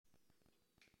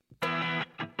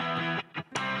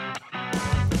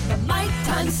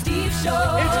Time Steve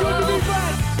Show. It's good to be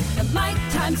back. The Mike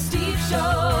Time Steve Show.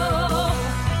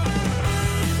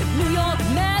 The New York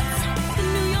Mets, the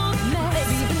New York Mets,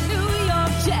 the New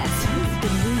York Jets, the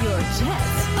New York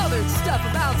Jets. Other stuff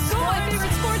about sports. My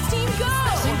favorite sports team, go.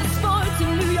 Into sports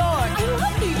in New York. I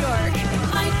love New York. The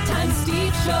Mike Time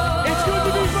Steve Show. It's good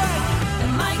to be back. The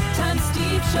Mike Time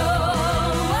Steve Show.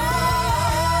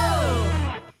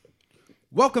 Whoa.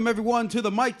 Welcome, everyone, to the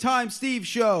Mike Time Steve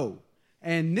Show.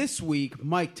 And this week,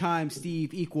 Mike Time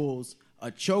Steve equals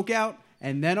a chokeout,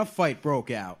 and then a fight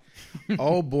broke out.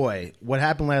 Oh, boy. What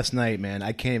happened last night, man,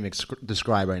 I can't even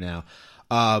describe right now.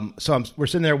 We're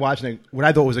sitting there watching what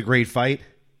I thought was a great fight,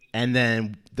 and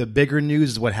then the bigger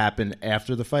news is what happened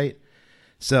after the fight.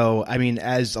 So, I mean,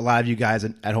 as a lot of you guys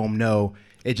at home know,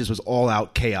 it just was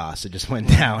all-out chaos. It just went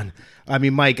down. I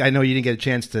mean, Mike, I know you didn't get a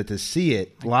chance to see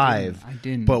it live. I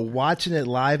didn't. But watching it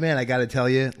live, man, I got to tell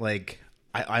you, like,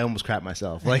 I almost crapped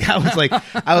myself. Like, I was like,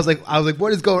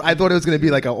 what is going? I thought it was going to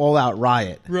be like an all-out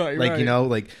riot. Right, like, right. you know,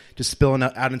 like just spilling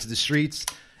out into the streets.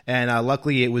 And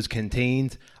luckily, it was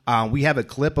contained. We have a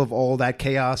clip of all that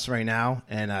chaos right now,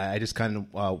 and I just kind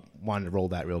of wanted to roll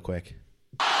that real quick.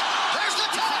 There's the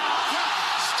title!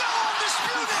 Still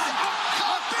undisputed!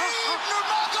 Khabib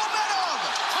Nurmagomedov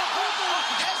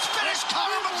has finished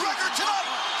Conor McGregor tonight!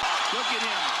 Look at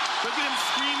him. Look at him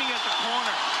screaming at the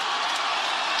corner.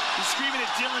 He's screaming at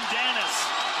Dylan Dennis,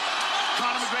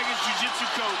 Conor McGregor's jiu-jitsu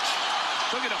coach.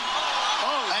 Look at him.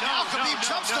 Oh, And now Khabib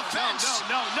jumps the fence.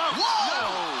 No.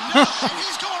 Whoa! No, and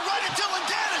he's going right at Dylan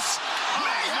Dennis!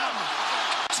 Mayhem!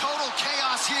 Total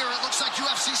chaos here. It looks like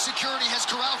UFC security has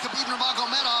corralled Khabib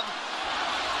Nurmagomedov.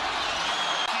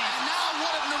 And now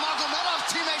one of Nurmagomedov's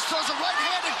teammates throws a right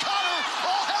hand at Conor.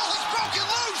 All hell has broken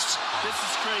loose! This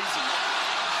is crazy.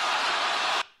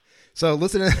 So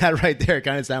listening to that right there, it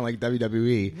kind of sounded like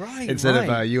WWE instead of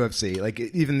right. UFC. Like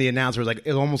even the announcer was like, it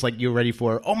was almost like you were ready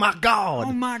for, oh my God.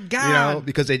 Oh, my God. You know,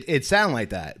 because it sounded like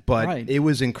that. But Right. it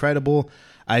was incredible.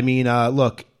 I mean,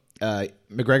 look,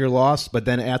 McGregor lost, but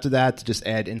then after that, to just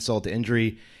add insult to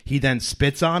injury, he then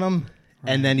spits on him,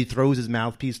 and then he throws his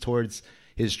mouthpiece towards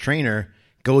his trainer,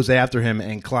 goes after him,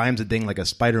 and climbs the thing like a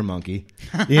spider monkey,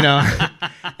 you know?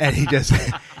 And he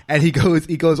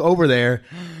goes over there,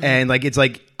 and like it's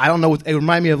like, I don't know, it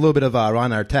reminded me a little bit of Ron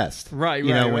Artest, Right,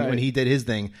 you know, right. when he did his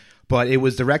thing, but it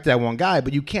was directed at one guy,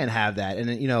 but you can't have that. And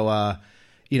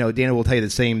Dana will tell you the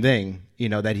same thing, you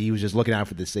know, that he was just looking out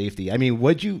for the safety. I mean,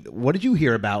 what did you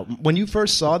hear about when you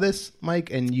first saw this,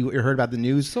 Mike, and you heard about the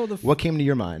news? So what came to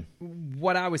your mind?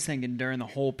 What I was thinking during the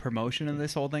whole promotion of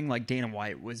this whole thing, like Dana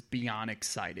White was beyond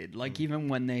excited. Like even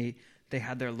when they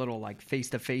had their little like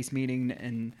face-to-face meeting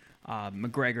and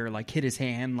McGregor like hit his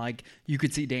hand, like you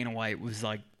could see Dana White was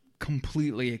like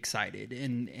completely excited,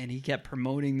 and he kept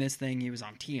promoting this thing. He was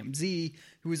on TMZ, he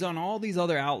was on all these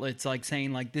other outlets, like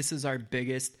saying like this is our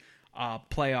biggest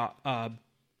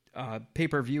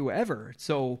pay-per-view ever.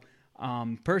 So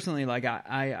personally, like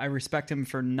I respect him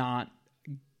for not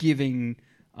giving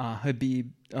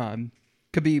Khabib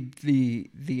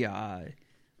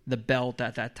the belt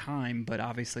at that time, but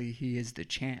obviously he is the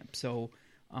champ. So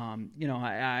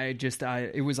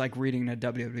it was like reading a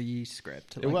WWE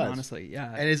script. Like, It was, honestly,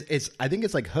 yeah. And it's I think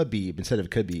it's like Habib instead of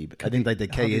Khabib. I think like the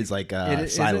K Habib. is like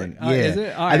Is silent. it? Is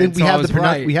it? All I think right, we so I have was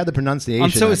right. we have the pronunciation.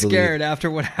 I'm so I believe. scared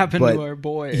after what happened But, to our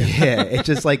boy. Yeah, it's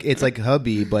just like it's like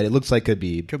Habib, but it looks like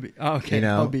Khabib. Khabib. Okay, you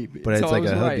know, Habib. but it's So I like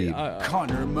was a right. Habib.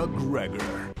 Conor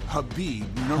McGregor, Khabib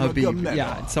Habib. Nurmagomedov.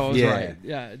 Yeah, so I was Yeah. right.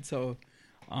 Yeah, and so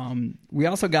we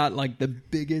also got like the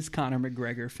biggest Conor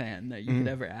McGregor fan that you could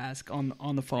ever ask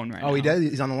on the phone right now. Oh, he does.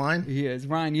 He's on the line. He is.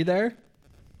 Ryan, you there?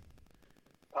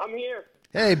 I'm here.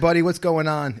 Hey, buddy, what's going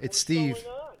on? It's Steve. What's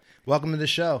going on? Welcome to the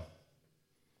show.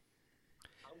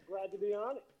 I'm glad to be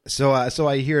on it. So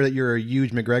I hear that you're a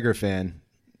huge McGregor fan.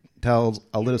 Tell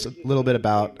a little bit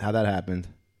about how that happened.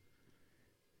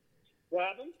 What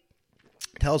happened?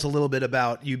 Tell us a little bit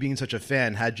about you being such a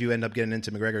fan. How'd you end up getting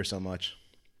into McGregor so much?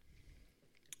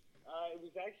 It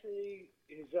was actually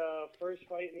his first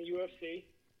fight in the UFC.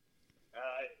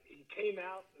 He came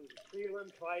out. It was a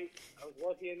prelim fight. I was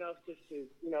lucky enough just to,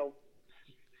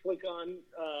 flick on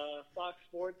Fox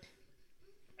Sports.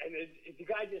 And the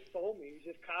guy just sold me. He was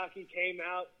just cocky, came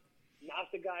out,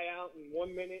 knocked the guy out in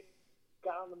 1 minute,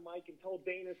 got on the mic and told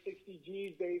Dana 60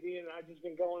 G's, baby, and I've just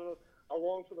been going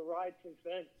along for the ride since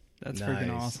then. That's Nice.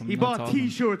 freaking awesome. He That's bought awesome.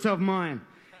 T-shirts of mine.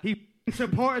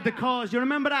 supported the cause. You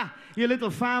remember that? You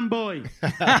little fanboy.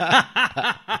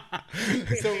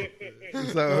 So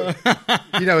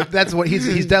that's what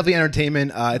he's definitely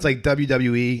entertainment. It's like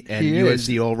WWE and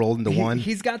UFC all rolled into one.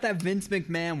 He's got that Vince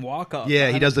McMahon walk up.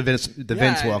 Yeah, he does the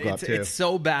Vince walk up too. It's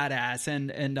so badass,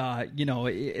 and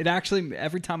it actually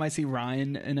every time I see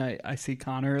Ryan and I see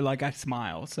Connor, like I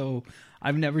smile. So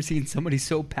I've never seen somebody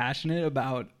so passionate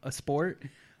about a sport,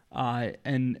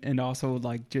 and also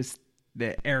like just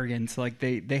the arrogance. Like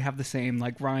they have the same.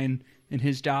 Like Ryan in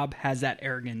his job has that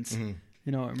arrogance. Mm-hmm.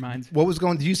 It reminds me. What was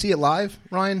going? Did you see it live,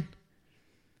 Ryan?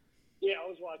 Yeah, I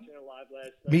was watching it live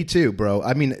last night. Me too, bro.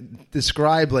 I mean,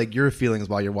 describe like your feelings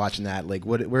while you're watching that. Like,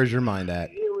 where's your mind at?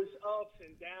 It was ups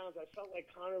and downs. I felt like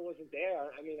Connor wasn't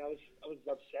there. I mean, I was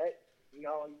upset.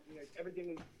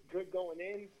 Everything was good going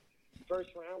in. First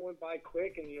round went by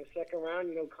quick, and the second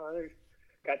round, Connor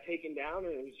got taken down,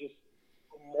 and it was just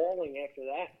mauling after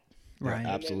that. Right,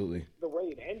 absolutely. The way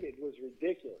it ended was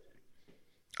ridiculous.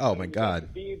 Oh my God.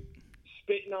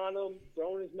 Spitting on him,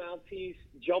 throwing his mouthpiece,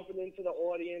 jumping into the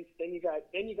audience. Then you got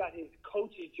his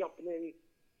coaches jumping in,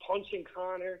 punching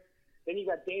Connor. Then you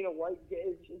got Dana White.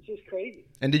 It's just crazy.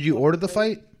 And did you order the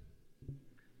fight?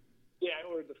 Yeah, I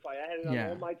ordered the fight. I had it on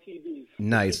all my TVs.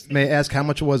 Nice. May I ask how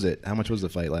much was it? How much was the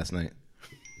fight last night?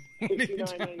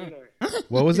 $69.99.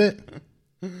 What was it?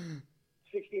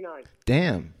 $69.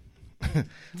 Damn.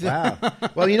 Wow.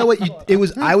 Well, you know what? It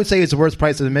was. I would say it's the worst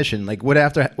price of admission. Like what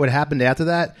happened after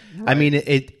that. Right. I mean,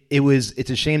 it's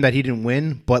a shame that he didn't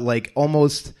win, but like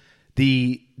almost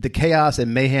the chaos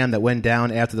and mayhem that went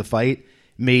down after the fight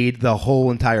made the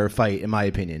whole entire fight, in my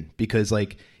opinion, because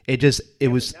like it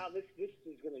was. Now this is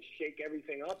going to shake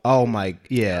everything up. Oh my,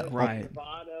 yeah. Right.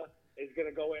 Nevada is going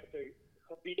to go after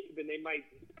Khabib, and they might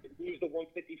use the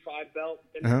 155 belt.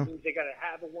 That means they got to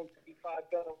have a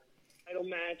 155 belt title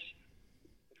match.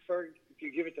 If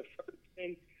you give it to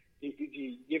Ferguson,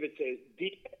 you give it to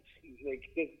Diaz. Like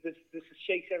this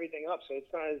shakes everything up. So it's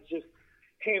not just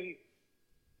him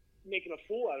making a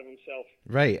fool out of himself.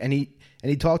 Right, and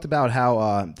he talked about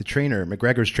how the trainer,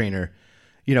 McGregor's trainer,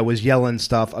 was yelling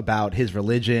stuff about his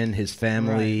religion, his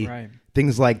family, right.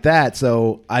 Things like that.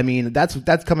 So I mean,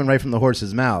 that's coming right from the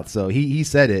horse's mouth. So he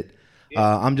said it.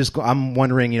 Yeah. I'm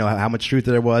wondering, how much truth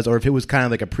there was, or if it was kind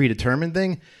of like a predetermined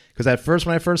thing. Because at first,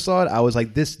 when I first saw it, I was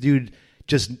like, this dude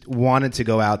just wanted to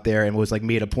go out there and was like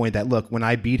made a point that, look, when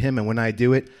I beat him and when I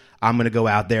do it, I'm going to go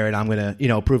out there and I'm going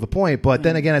to, prove a point. But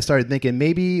then again, I started thinking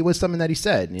maybe it was something that he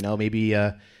said. Maybe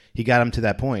he got him to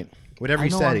that point. Whatever he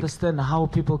said. I don't understand how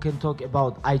people can talk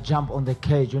about I jump on the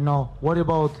cage. What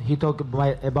about he talk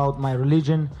about my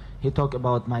religion? He talk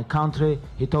about my country.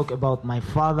 He talk about my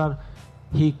father.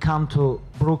 He come to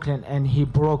Brooklyn and he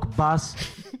broke bus.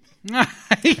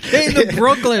 He came to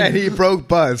Brooklyn and he broke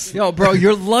bus. Yo, bro,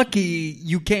 you're lucky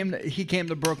he came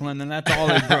to Brooklyn and that's all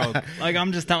he broke. Like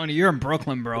I'm just telling you, you're in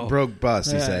Brooklyn, bro. Broke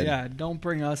bus, he said. Yeah, don't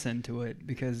bring us into it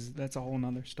because that's a whole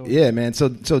nother story. Yeah, man. So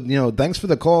thanks for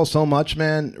the call so much,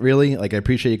 man. Really, like I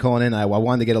appreciate you calling in. I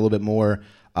wanted to get a little bit more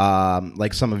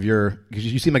like some of your,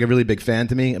 because you seem like a really big fan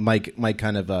to me. And Mike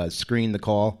kind of screened the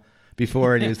call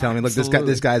before, and he was telling me, look,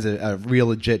 this guy's a real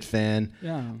legit fan.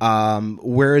 Yeah.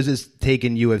 Where is this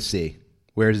taking UFC?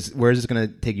 Where is this going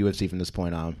to take UFC from this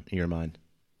point on, in your mind?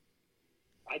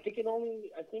 I think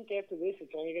after this,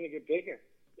 it's only going to get bigger.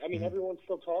 I mean, everyone's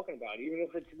still talking about it, even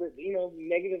if it's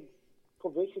negative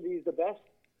publicity is the best.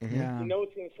 Mm-hmm. Yeah.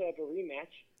 It's going to set up a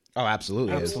rematch. Oh,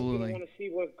 absolutely. Absolutely. I want to see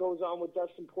what goes on with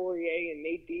Dustin Poirier and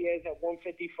Nate Diaz at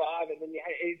 155, and then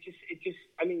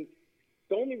I mean.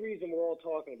 The only reason we're all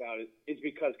talking about it is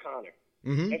because Connor.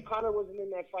 Mm-hmm. If Connor wasn't in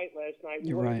that fight last night,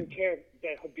 we wouldn't even care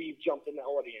that Khabib jumped in the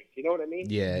audience. You know what I mean?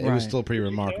 Yeah, it was still pretty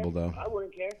remarkable, though. I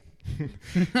wouldn't care.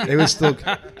 It was still.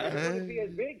 It wouldn't be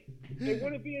as big. It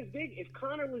wouldn't be as big if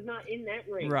Connor was not in that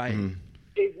ring. Right. Mm-hmm.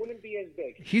 It wouldn't be as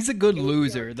big. He's a good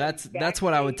loser. That's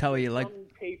what I would tell you. Like,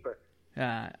 paper.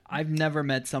 I've never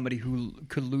met somebody who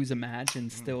could lose a match and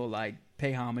still like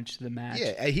pay homage to the match.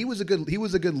 Yeah, he was a good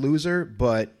loser,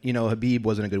 but Khabib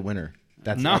wasn't a good winner.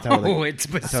 It's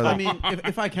bizarre. I mean,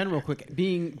 if I can, real quick,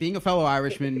 being a fellow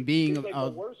Irishman, being a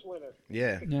worse winner.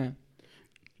 Yeah.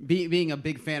 Being a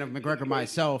big fan of McGregor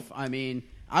myself, I mean,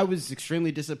 I was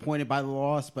extremely disappointed by the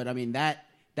loss, but I mean that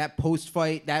post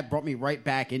fight that brought me right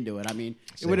back into it. I mean,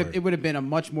 it would have been a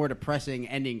much more depressing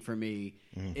ending for me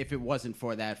if it wasn't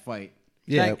for that fight.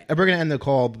 Yeah, we're going to end the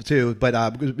call, too, but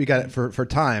because we got it for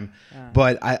time.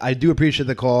 But I do appreciate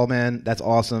the call, man. That's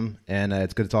awesome, and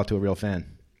it's good to talk to a real fan.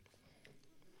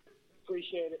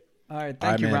 Appreciate it. All right,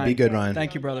 thank you, man. Ryan. Be good, Ryan.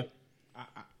 Thank you, brother.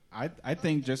 I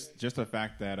think just the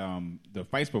fact that the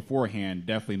fights beforehand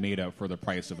definitely made up for the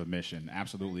price of admission.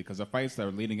 Absolutely, because the fights that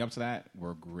were leading up to that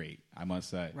were great, I must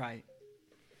say. Right.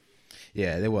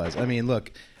 Yeah, there was. I mean,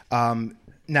 look.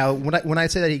 Now, when I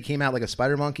say that he came out like a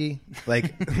spider monkey,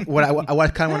 like what I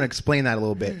kind of want to explain that a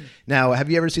little bit. Now, have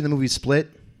you ever seen the movie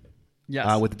Split?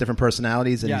 Yes. With the different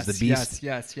personalities, and yes, he's the Beast.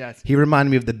 Yes. He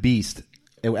reminded me of the Beast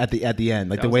at the end,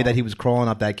 like the way that he was crawling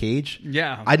up that cage.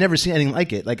 Yeah. I'd never seen anything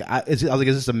like it. Like, I was like,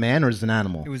 is this a man or is it an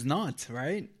animal? It was nuts,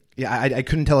 right? Yeah, I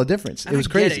couldn't tell a difference. It was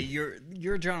crazy.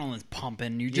 Your adrenaline's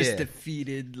pumping. You just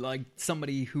defeated like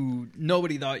somebody who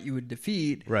nobody thought you would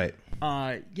defeat. Right.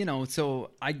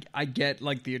 So I get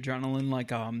like the adrenaline.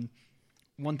 Like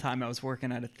one time I was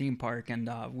working at a theme park and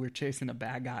we were chasing a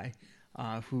bad guy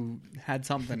who had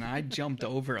something. And I jumped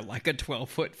over like a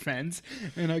 12-foot fence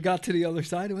and I got to the other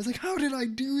side. It was like, how did I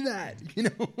do that?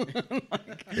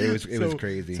 It was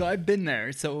crazy. So I've been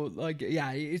there. So like,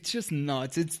 yeah, it's just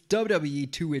nuts. It's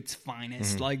WWE to its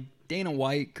finest. Mm-hmm. Like Dana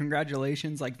White,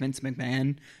 congratulations. Like Vince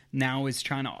McMahon now is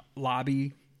trying to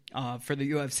lobby for the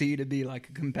UFC to be like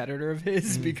a competitor of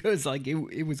his because like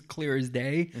it was clear as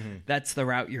day that's the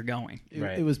route you're going.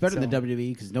 It was better than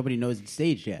WWE because nobody knows it's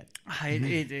staged yet.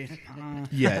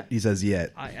 Yet he says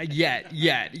yet.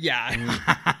 Yeah.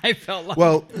 I felt like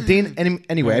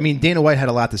Anyway, I mean Dana White had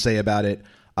a lot to say about it.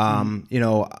 I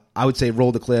would say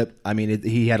roll the clip. I mean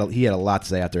he had a lot to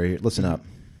say out there. Listen up.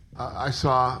 I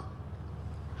saw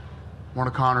one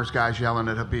of Connor's guys yelling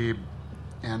at Habib,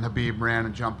 and Habib ran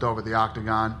and jumped over the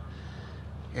octagon,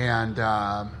 and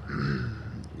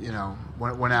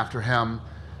went after him.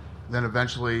 Then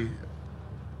eventually,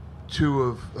 two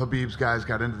of Habib's guys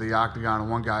got into the octagon, and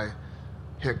one guy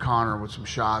hit Connor with some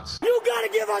shots. You gotta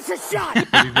give us a shot.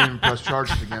 But he didn't press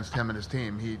charges against him and his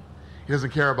team. He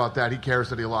doesn't care about that. He cares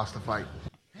that he lost the fight.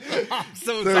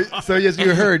 So as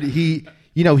you heard, he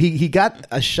got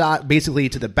a shot basically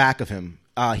to the back of him.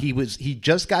 He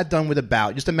just got done with a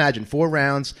bout. Just imagine 4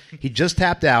 rounds. He just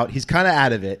tapped out. He's kind of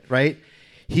out of it, right?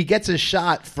 He gets a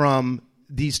shot from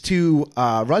these 2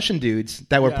 Russian dudes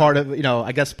that were part of,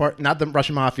 not the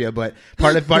Russian mafia, but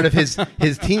part of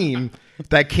his team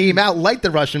that came out like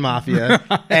the Russian mafia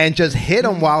and just hit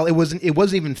him while it wasn't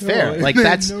even fair. No, like it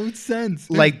that's made no sense.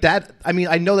 Like that. I mean,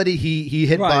 I know that he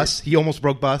hit Bus. He almost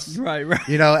broke Bus. Right.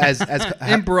 As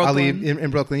in Brooklyn. Ali in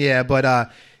Brooklyn, yeah,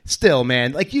 but. Still,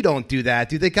 man, like you don't do that,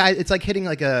 dude. The guy, it's like hitting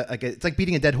it's like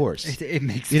beating a dead horse. It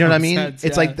makes you know no what I mean? sense,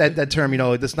 it's like that term,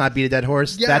 let's not beat a dead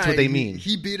horse. Yeah, that's what they mean.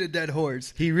 He beat a dead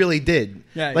horse. He really did.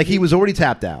 Yeah, like he was already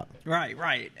tapped out.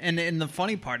 Right. And the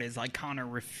funny part is like Conor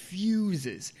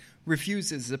refuses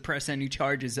to press any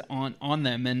charges on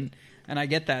them, and I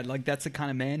get that. Like that's the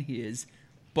kind of man he is.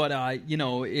 But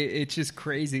it's just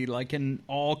crazy. Like, and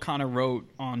all Conor wrote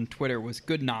on Twitter was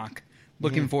 "good knock."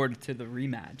 Looking forward to the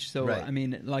rematch. So, right. I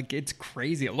mean, like, it's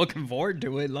crazy. Looking forward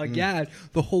to it. Like, yeah,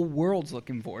 the whole world's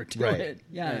looking forward to it.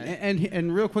 Yeah.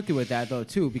 And real quickly with that, though,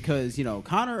 too, because,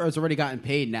 Conor has already gotten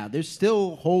paid now. They're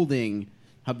still holding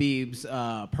Habib's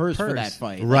purse for that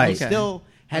fight. Right. He still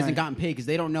hasn't gotten paid because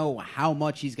they don't know how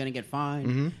much he's going to get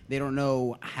fined. They don't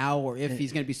know how or if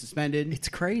he's going to be suspended. It's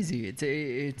crazy.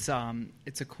 It's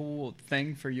a cool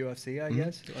thing for UFC, I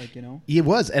guess. Like, It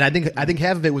was, and I think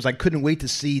half of it was I couldn't wait to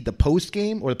see the post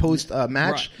game or the post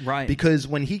match, right? Because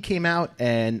when he came out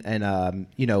and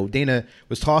Dana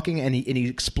was talking and he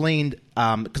explained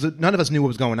because none of us knew what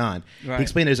was going on. Right. He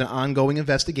explained there's an ongoing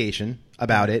investigation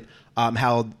about it.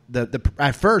 How the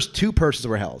at first 2 purses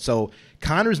were held. So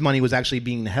Conor's money was actually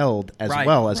being held as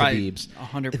well as Habib's.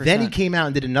 100%. Then he came out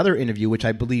and did another interview, which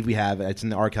I believe we have. It's in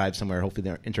the archive somewhere. Hopefully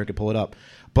the intern can pull it up.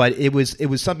 But it was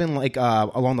something like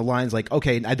along the lines like,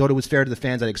 okay, I thought it was fair to the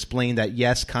fans that explained that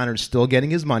yes, Conor's still getting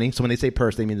his money. So when they say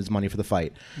purse, they mean his money for the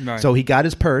fight. Right. So he got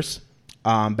his purse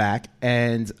back,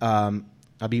 and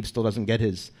Habib still doesn't get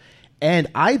his.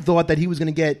 And I thought that he was going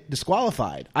to get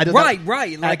disqualified.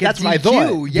 Right. Like that's what I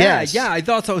thought. Yeah, I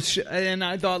thought so. And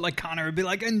I thought like Conor would be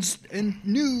like, and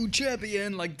new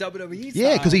champion, like WWE style.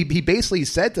 Yeah, because he basically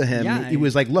said to him, he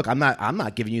was like, "Look, I'm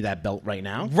not giving you that belt right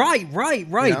now." Right.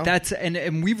 That's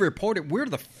and we reported. We're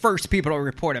the first people to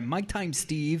report it. Mike Time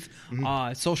Steve,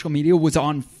 social media was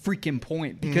on freaking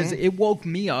point because it woke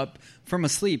me up from a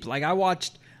sleep. Like I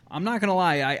watched. I'm not going to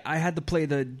lie, I had to play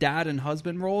the dad and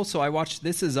husband role, so I watched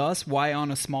This Is Us, on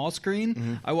a small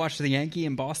screen. I watched the Yankee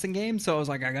and Boston game, so I was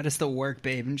like, I got to still work,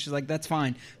 babe. And she's like, that's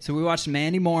fine. So we watched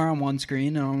Mandy Moore on one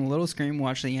screen, and on the little screen we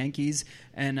watched the Yankees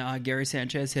and Gary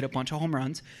Sanchez hit a bunch of home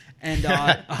runs. And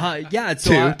yeah,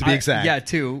 so two to be exact. Yeah,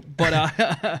 two,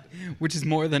 but which is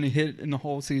more than he hit in the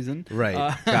whole season.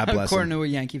 Right. God bless according him. to a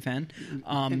Yankee fan.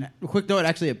 And a quick note,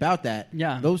 actually, about that.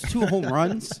 Yeah. Those 2 home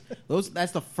runs.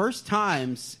 That's the first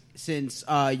times since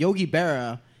Yogi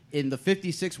Berra in the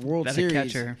 '56 World That a Series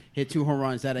catcher. hit 2 home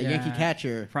runs. That a Yankee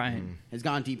catcher Right. has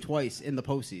gone deep twice in the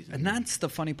postseason. And that's the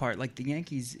funny part. Like, the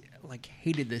Yankees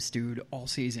hated this dude all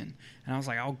season, and I was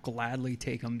like, I'll gladly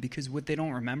take him, because what they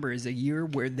don't remember is a year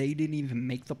where they didn't even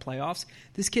make the playoffs.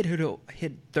 This kid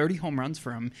hit 30 home runs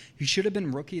for him. He should have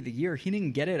been Rookie of the Year. He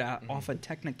didn't get it off a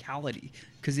technicality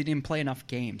because he didn't play enough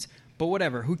games. But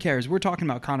whatever, who cares? We're talking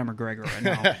about Conor McGregor right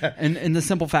now. and the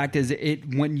simple fact is,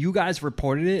 when you guys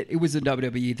reported it, it was a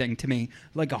WWE thing to me,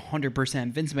 like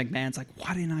 100%. Vince McMahon's like,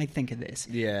 why didn't I think of this?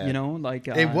 Yeah. You know, like...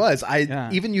 it was.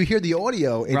 Even you hear the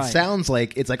audio, it sounds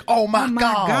like, it's like, oh my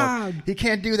God. He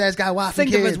can't do that. He's got wife and Think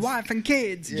kids. of his wife and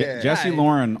kids. Jesse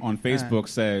Lauren on Facebook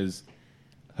says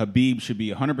Habib should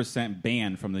be 100%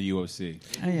 banned from the UFC.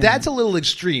 That's a little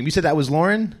extreme. You said that was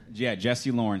Lauren? Yeah, Jesse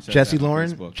Lauren. Jesse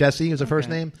Lauren? Jesse is the first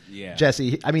name? Yeah.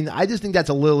 Jesse. I mean, I just think that's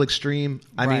a little extreme.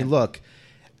 I mean, look,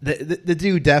 the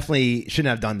dude definitely shouldn't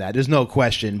have done that. There's no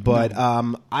question. But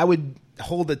I would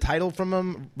hold the title from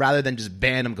him rather than just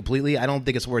ban him completely. I don't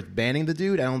think it's worth banning the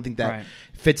dude. I don't think that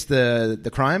fits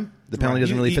the crime. The penalty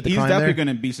doesn't really fit the crime there. He's definitely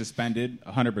going to be suspended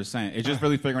 100%. It's just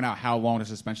really figuring out how long the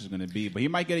suspension is going to be. But he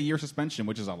might get a year suspension,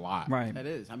 which is a lot. Right. That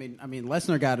is. I mean,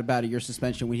 Lesnar got about a year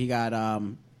suspension when he got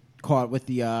caught with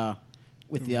the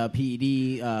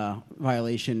PED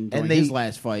violation during his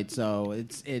last fight. So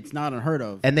it's not unheard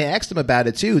of. And they asked him about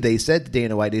it too. They said to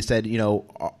Dana White, they said,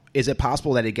 is it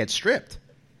possible that it gets stripped?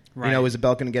 Right. Is the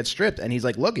belt going to get stripped? And he's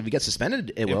like, look, if he gets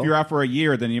suspended, it will. If you're out for a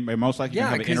year, then you're most likely going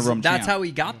to have an interim that's champ. how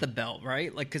he got the belt,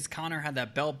 right? Like, because Conor had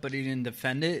that belt, but he didn't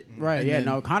defend it. Right, yeah.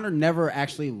 No, Conor never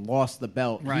actually lost the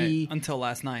belt. Right, until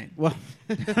last night. Well,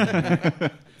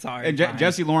 sorry. And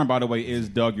Jesse Lauren, by the way, is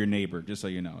Doug, your neighbor, just so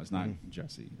you know. It's not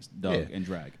Jesse. It's Doug and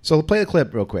Drag. So play the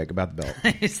clip real quick about the belt.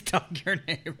 It's Doug, your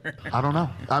neighbor. I don't know.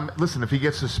 Listen, if he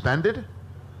gets suspended...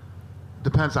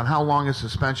 Depends on how long his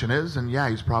suspension is, and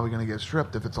he's probably going to get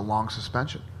stripped if it's a long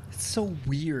suspension. It's so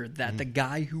weird that the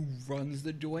guy who runs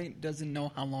the joint doesn't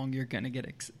know how long you're going to get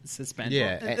suspended.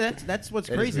 Yeah, that's what's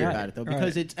crazy about it, though,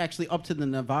 because it's actually up to the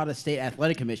Nevada State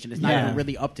Athletic Commission. It's not even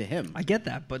really up to him. I get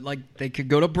that, but they could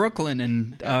go to Brooklyn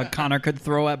and Conor could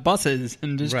throw at buses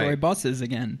and destroy buses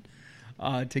again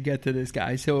to get to this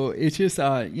guy. So it's just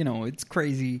it's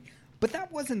crazy. But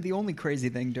that wasn't the only crazy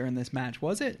thing during this match,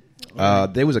 was it?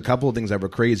 There was a couple of things that were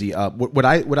crazy. What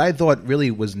I thought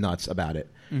really was nuts about it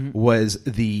was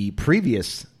the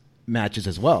previous matches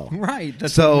as well. Right.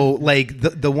 So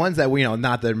the ones that were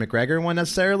not the McGregor one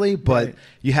necessarily, but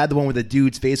you had the one where the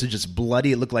dude's face was just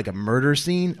bloody. It looked like a murder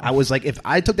scene. I was like, if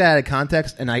I took that out of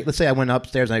context and let's say I went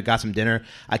upstairs and I got some dinner,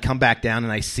 I come back down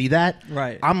and I see that.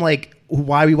 Right. I'm like,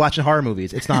 why are we watching horror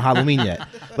movies? It's not Halloween yet.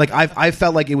 I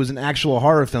felt like it was an actual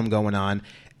horror film going on.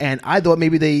 And I thought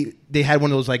maybe they had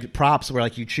one of those props where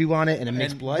you chew on it and it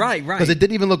makes blood. Right. Because it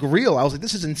didn't even look real. I was like,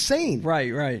 this is insane.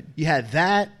 Right. You had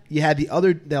that. You had the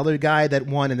other guy that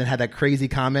won and then had that crazy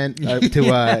comment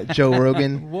to Joe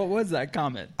Rogan. What was that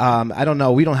comment? I don't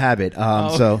know. We don't have it.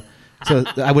 So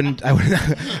I wouldn't.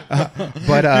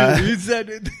 But he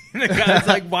said the guy's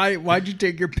like, "Why'd you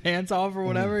take your pants off or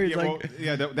whatever?" He's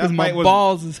that my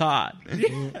balls is hot.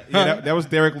 That was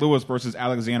Derek Lewis versus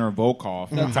Alexander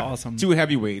Volkov. That's awesome. Two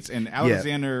heavyweights, and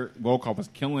Alexander Volkov was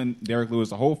killing Derek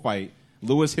Lewis the whole fight.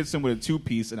 Lewis hits him with a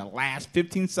 2-piece in the last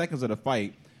 15 seconds of the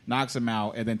fight, knocks him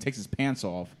out, and then takes his pants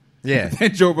off. Yeah.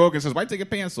 And Joe Rogan says, "Why take your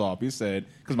pants off?" He said,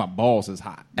 "Because my balls is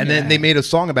hot." And then they made a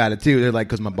song about it too. They're like,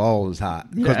 "Because my balls is hot."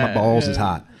 Because my balls is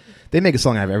hot. They make a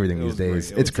song out of everything these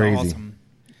days. It's crazy. Awesome.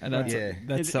 And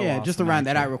that's so awesome. Just to round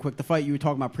that out real quick, the fight you were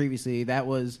talking about previously, that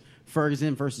was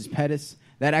Ferguson versus Pettis.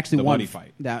 That actually the won. money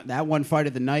fight. That one fight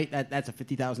of the night. That's a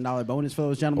 $50,000 bonus for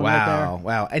those gentlemen right there.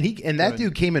 Wow. And that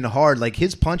dude came in hard. Like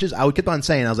his punches, I would keep on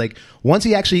saying, I was like, once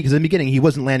he actually, because in the beginning he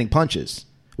wasn't landing punches.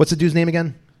 What's the dude's name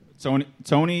again? Tony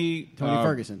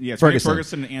Ferguson. Yeah, Tony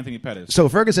Ferguson and Anthony Pettis. So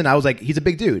Ferguson, I was like, he's a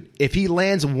big dude. If he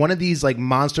lands one of these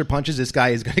monster punches, this guy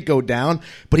is going to go down.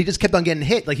 But he just kept on getting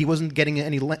hit. Like he wasn't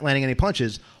landing any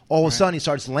punches. All of a sudden, he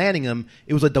starts landing them.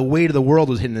 It was like the weight of the world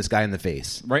was hitting this guy in the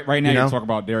face. Right now, you're talking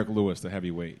about Derek Lewis, the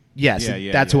heavyweight. Yes,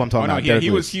 that's who I'm talking about.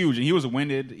 He was huge, and he was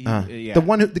winded.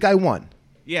 The guy won.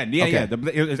 Yeah.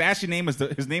 His actual name is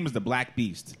the Black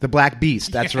Beast. The Black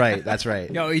Beast. That's right. That's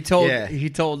right. Yo, he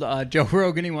told Joe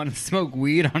Rogan he wanted to smoke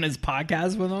weed on his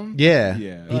podcast with him. Yeah.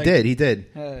 He did.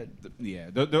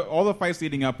 All the fights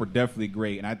leading up were definitely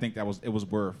great, and I think it was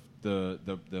worth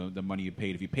the money you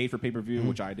paid. If you paid for pay-per-view,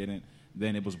 which I didn't,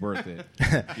 then it was worth it.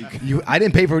 I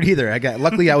didn't pay for it either.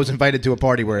 Luckily I was invited to a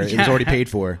party where it was already paid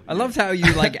for. I loved how you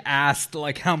asked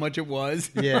how much it was.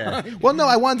 Yeah. Well, no,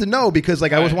 I wanted to know because I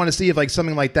always want to see if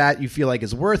something like that you feel like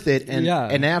is worth it,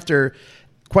 and after.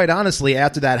 Quite honestly,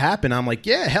 after that happened, I'm like,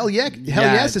 hell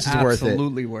yes, this is worth it.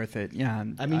 Absolutely worth it. Yeah,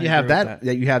 I mean, you have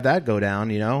that go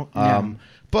down,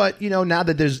 But now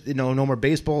that there's no more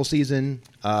baseball season,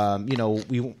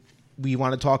 we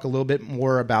want to talk a little bit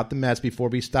more about the Mets before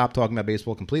we stop talking about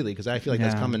baseball completely, because I feel like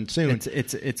that's coming soon.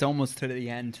 It's almost to the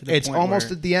end. It's almost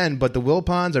at the end, but the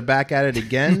Wilpons are back at it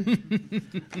again.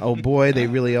 Oh boy, they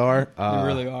really are. They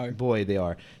really are. Boy, they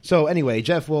are. So anyway,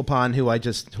 Jeff Wilpon, who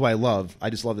I love.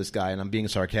 I just love this guy, and I'm being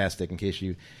sarcastic in case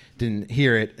you didn't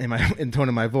hear it in the tone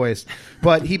of my voice.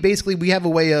 But we have a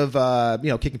way of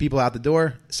kicking people out the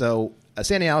door. So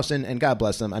Sandy Allison, and God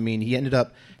bless him. I mean, he ended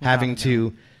up having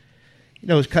to.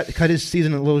 Cut his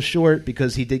season a little short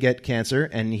because he did get cancer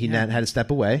and he had to step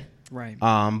away. Right.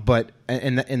 But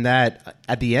in that,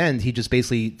 at the end, he just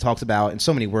basically talks about in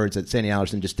so many words that Sandy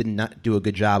Allison just did not do a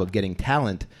good job of getting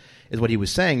talent, is what he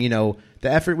was saying.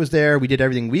 The effort was there, we did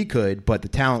everything we could, but the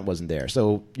talent wasn't there.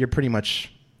 So you're pretty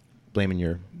much blaming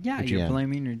your GM. You're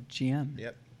blaming your GM.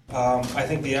 Yep. I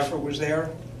think the effort was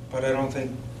there, but I don't think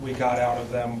we got out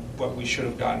of them what we should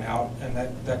have gotten out, and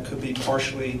that could be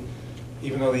partially.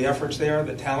 Even though the effort's there,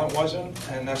 the talent wasn't,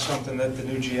 and that's something that the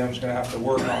new GM is going to have to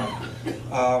work on.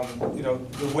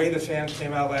 The way the fans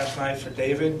came out last night for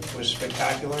David was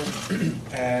spectacular,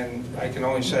 and I can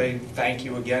only say thank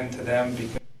you again to them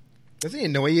because. Doesn't he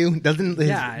annoy you?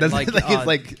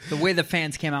 The way the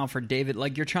fans came out for David,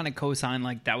 you're trying to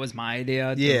co-sign, that was my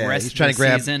idea. Yeah, the rest he's trying of to the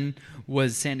grab season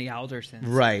was Sandy Alderson's.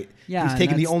 Right. Yeah, he's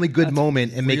taking the only good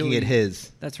moment and making it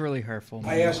his. That's really hurtful.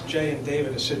 I asked Jay and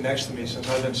David to sit next to me since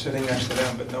I've been sitting next to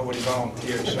them, but nobody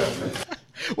volunteered. So.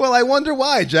 Well, I wonder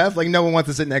why, Jeff. No one wants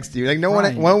to sit next to you. No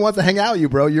one wants to hang out with you,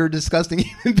 bro. You're a disgusting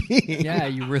human being. Yeah,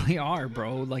 you really are,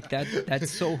 bro.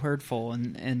 That's so hurtful,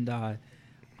 and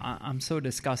I'm so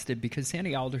disgusted because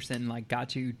Sandy Alderson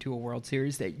got you to a World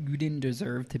Series that you didn't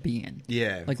deserve to be in.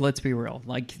 Yeah. Let's be real.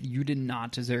 You did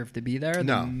not deserve to be there.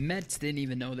 No. The Mets didn't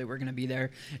even know they were going to be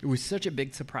there. It was such a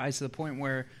big surprise to the point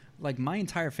where my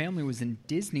entire family was in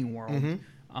Disney World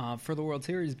for the World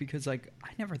Series because I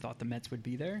never thought the Mets would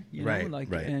be there.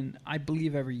 Right. And I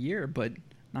believe every year, but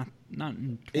not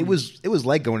in 20. It was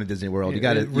like going to Disney World.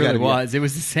 It really was. It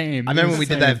was the same. I remember when we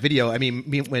did that video. I mean,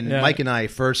 when Mike and I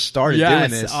first started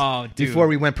doing this, before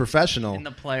we went professional in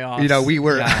the playoffs, we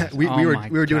were we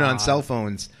were doing it on cell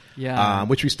phones. Yeah,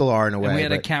 which we still are in a way. And we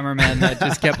had a cameraman that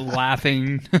just kept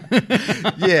laughing.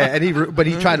 Yeah, and he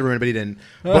tried to ruin it, but he didn't.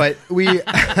 But we.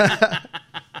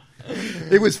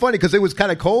 It was funny because it was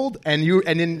kind of cold, and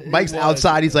then Mike's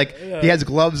outside. He's he has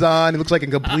gloves on. He looks like a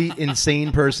complete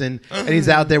insane person, and he's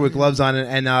out there with gloves on,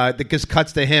 and it just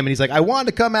cuts to him, and he's like, "I wanted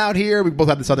to come out here." We both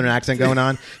have the southern accent going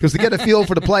on, because to get a feel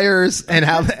for the players and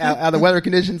how the weather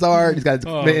conditions are. He's got his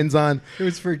mittens on. It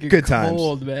was freaking good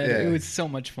cold, times. man. Yeah. It was so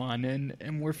much fun,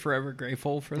 and we're forever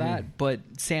grateful for that. But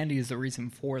Sandy is the reason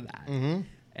for that. Mm-hmm.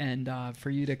 And for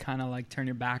you to kind of turn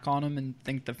your back on him and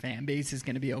think the fan base is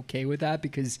going to be okay with that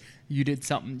because you did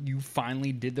something, you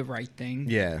finally did the right thing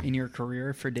in your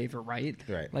career for David Wright.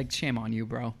 Right. Shame on you,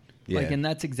 bro. Yeah. And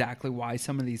that's exactly why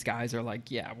some of these guys are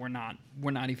we're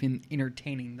not even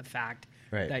entertaining the fact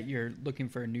that you're looking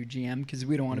for a new GM because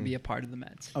we don't want to be a part of the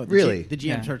Mets. Oh, really? The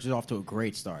GM search is off to a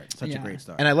great start. Such a great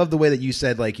start. And I love the way that you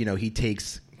said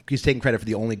he's taking credit for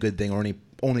the only good thing or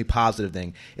only positive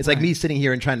thing. It's like me sitting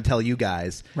here and trying to tell you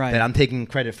guys that I'm taking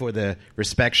credit for the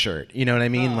respect shirt. You know what I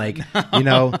mean? That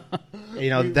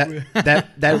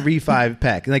Re5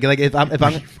 Peck. If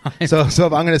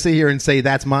I'm going to sit here and say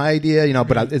that's my idea,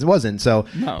 but it wasn't. So,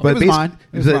 no, but it was mine.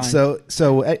 It was mine.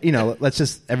 So let's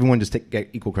just everyone just get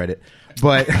equal credit.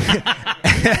 But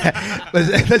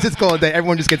let's just call it that.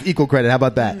 Everyone just gets equal credit. How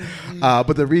about that?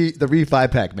 But the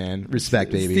Re5 Peck, man,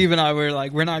 respect, baby. Steve and I were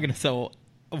we're not going to sell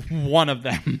one of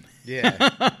them.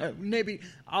 Yeah. Maybe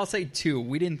I'll say two.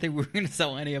 We didn't think we were going to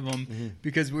sell any of them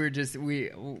because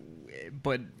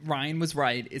but Ryan was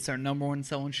right. It's our number one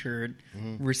selling shirt.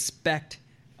 Respect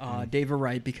David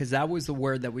Wright, because that was the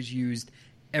word that was used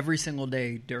every single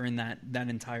day during that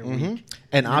entire week.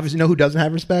 And obviously, who doesn't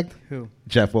have respect? Who?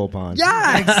 Jeff Wilpon.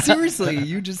 Yeah, seriously.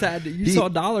 You just saw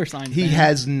dollar signs. He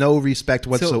has no respect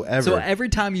whatsoever. So every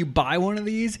time you buy one of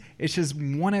these, it's just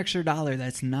one extra dollar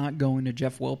that's not going to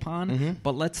Jeff Wilpon,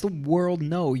 but lets the world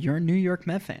know you're a New York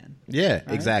Met fan. Yeah,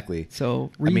 exactly.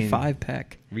 So, 5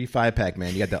 Peck. Re5 Peck,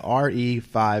 man. You got the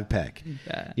RE5 Peck.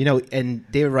 Yeah. You know, and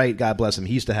David Wright, God bless him,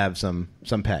 he used to have some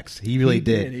pecs. He really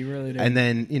did. He really did. And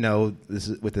then, you know, this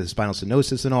is, with the spinal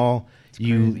stenosis and all,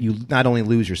 you not only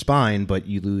lose your spine, but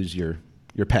you lose your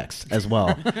pecs as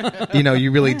well. You know,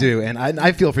 you really do. And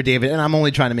I feel for David, and I'm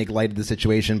only trying to make light of the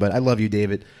situation, but I love you,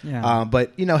 David. Yeah.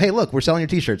 But, you know, hey, look, we're selling your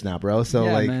T-shirts now, bro. So,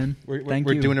 Yeah, like, man.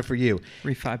 we're doing it for you.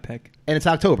 Re5 Peck. And it's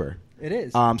October. It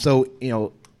is. So, you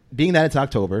know, being that it's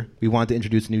October, we wanted to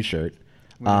introduce a new shirt.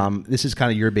 This is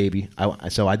kind of your baby.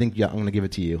 So I think I'm going to give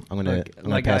it to you. I'm going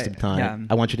to pass the time. Yeah.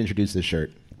 I want you to introduce this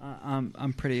shirt.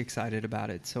 I'm pretty excited about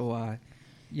it. So,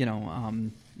 you know,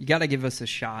 you got to give us a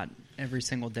shot every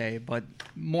single day. But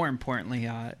more importantly,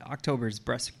 October is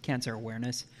breast cancer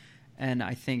awareness. And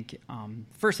I think,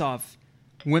 first off,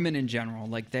 women in general,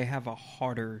 like, they have a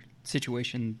harder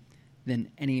situation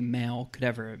than any male could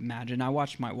ever imagine. I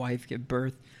watched my wife give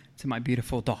birth to my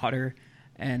beautiful daughter,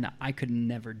 and I could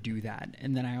never do that.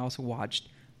 And then I also watched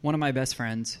one of my best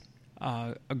friends,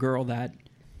 a girl that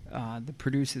the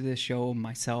producer of this show,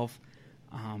 myself,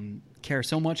 care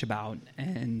so much about,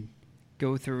 and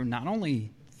go through not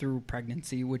only through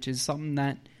pregnancy, which is something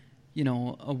that, you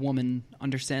know, a woman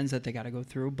understands that they got to go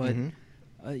through, but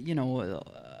you know,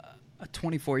 a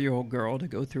 24-year-old girl to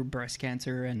go through breast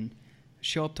cancer and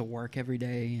show up to work every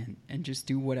day and just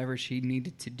do whatever she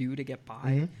needed to do to get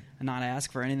by and not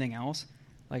ask for anything else.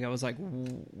 Like, I was like,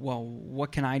 well,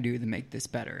 what can I do to make this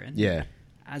better? And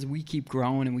as we keep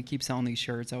growing and we keep selling these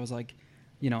shirts, I was like,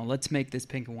 you know, let's make this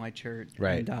pink and white shirt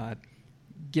and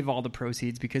give all the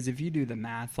proceeds, because if you do the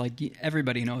math, like,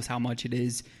 everybody knows how much it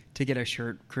is to get a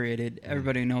shirt created.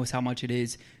 Everybody knows how much it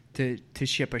is to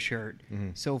ship a shirt.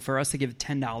 So for us to give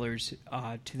 $10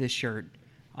 to this shirt,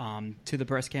 to the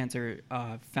Breast Cancer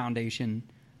Foundation,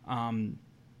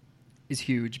 is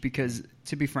huge, because,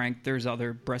 to be frank, there's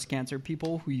other breast cancer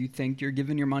people who you think you're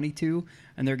giving your money to,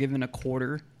 and they're giving a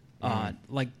quarter,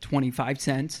 like 25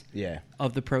 cents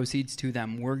of the proceeds to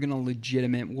them. We're going to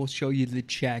we'll show you the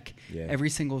check. Every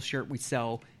single shirt we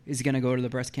sell is going to go to the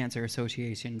Breast Cancer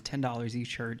Association, $10 each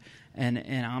shirt.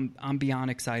 And I'm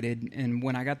beyond excited. And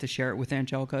when I got to share it with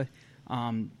Angelica,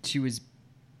 she was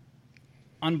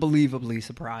unbelievably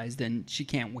surprised, and she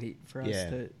can't wait for us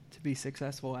to be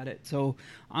successful at it. So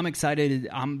I'm excited.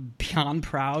 I'm beyond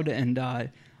proud and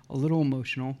a little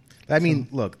emotional. I mean,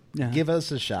 look, give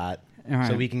us a shot right,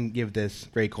 so we can give this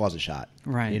great cause a shot.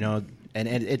 Right. You know, and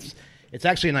it's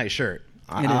actually a nice shirt.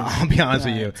 I'll be honest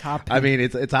with you. I mean,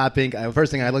 it's hot pink.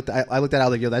 First thing I looked at, I was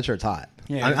like, yo, that shirt's hot.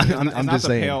 Yeah, I'm just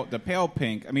saying. The pale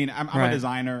pink. I mean, I'm a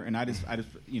designer, and I just,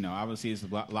 you know, obviously it's a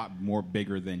lot more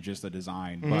bigger than just a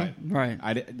design. But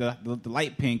the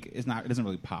light pink is not. It doesn't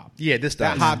really pop. Yeah, this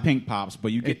does. That hot pink pops,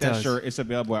 but you get that shirt. It's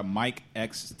available at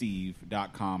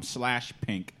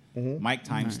MikeXSteve.com/pink. Mike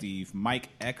times Steve.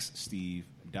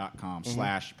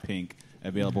 MikeXSteve.com/pink.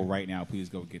 Available right now. Please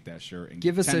go get that shirt and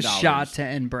give us a shot to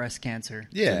end breast cancer.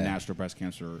 Yeah, the National Breast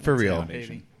Cancer for real,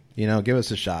 Foundation. Baby. You know, give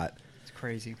us a shot. It's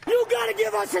crazy. You gotta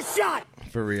give us a shot.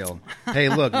 For real. Hey,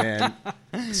 look, man.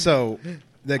 So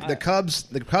the Cubs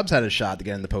had a shot to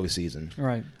get in the postseason.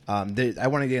 Right. I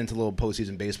want to get into a little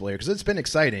postseason baseball here because it's been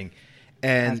exciting.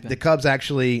 And the Cubs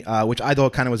actually, which I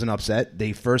thought kind of was an upset,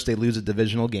 they lose a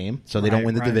divisional game, so they don't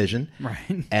win the division.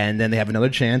 Right. And then they have another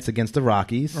chance against the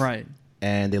Rockies. Right.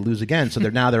 And they lose again, so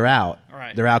they're out.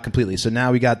 Right. They're out completely. So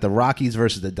now we got the Rockies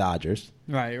versus the Dodgers.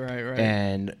 Right.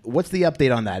 And what's the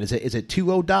update on that? Is it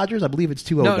 2-0 Dodgers? I believe it's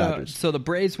 2-0 Dodgers. No. So the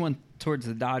Braves went towards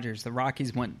the Dodgers. The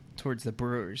Rockies went towards the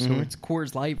Brewers. So it's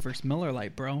Coors Light versus Miller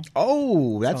Light, bro.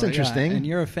 Oh, that's interesting. Yeah. And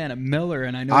you're a fan of Miller,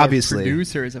 and I know obviously our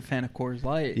producer is a fan of Coors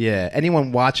Light. Yeah,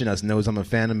 anyone watching us knows I'm a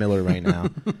fan of Miller right now.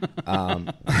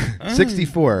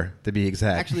 64 to be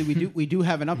exact. Actually, we do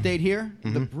have an update here.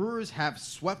 The Brewers have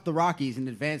swept the Rockies in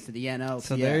advance to the NL.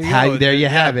 So there you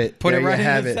have it. Put there it right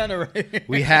in the center. Right?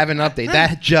 We have an update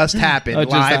that just happened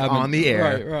on the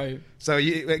air. Right. So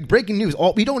breaking news.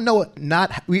 We don't know.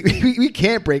 We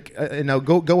can't break.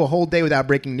 Go a whole day without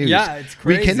breaking news. Yeah, it's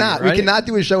crazy. We cannot. Right? We cannot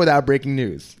do a show without breaking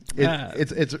news.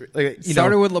 It It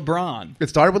started with LeBron. It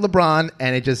started with LeBron,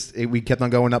 and we kept on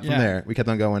going up from there. We kept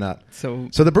on going up. So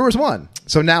the Brewers won.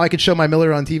 So now I could show my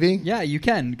Miller on TV. Yeah, you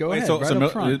can. Go ahead. So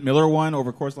Miller won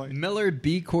over Coors Light. Miller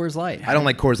beat Coors Light. I don't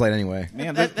like Coors Light anyway.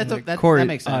 Man, that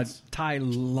makes sense. Ty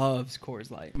loves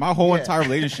Coors Light. My whole entire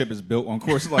relationship is built on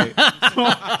Coors Light.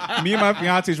 Me and my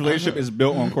fiance's relationship is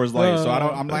built on Coors Light. So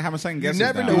I'm like having second guesses. You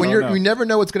never know you never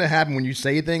know what's going to happen when you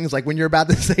say things. Like when you're about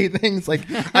to say things, like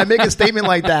I make a statement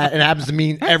like that, and it happens to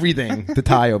mean everything to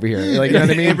Ty over here. Like, you know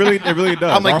what I mean? It really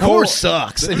does. I'm like, Coors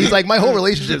sucks, and he's like, my whole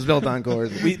relationship is built on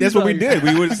Coors. That's what we did.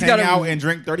 We would hang out and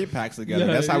drink 30 packs together.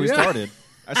 That's how we started.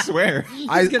 I swear.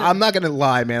 I'm not going to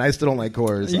lie, man. I still don't like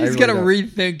Coors. He's going to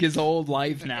rethink his whole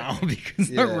life now because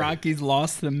the Rockies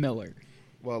lost to Miller.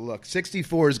 Well, look,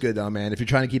 64 is good, though, man. If you're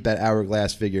trying to keep that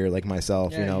hourglass figure like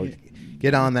myself,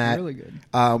 get on that. Really good.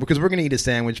 Because we're going to eat a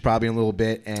sandwich probably in a little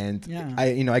bit, and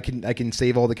I can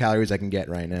save all the calories I can get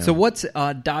right now. So what's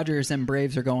Dodgers and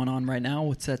Braves are going on right now?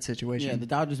 What's that situation? Yeah, the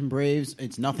Dodgers and Braves,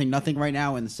 it's 0-0 right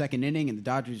now in the second inning, and the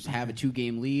Dodgers have a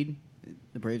 2-game lead.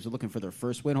 The Braves are looking for their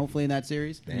first win, hopefully, in that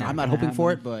series. Damn. I'm not hoping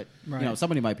for it, but Right.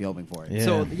 somebody might be hoping for it.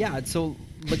 Yeah. So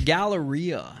La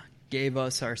Galleria gave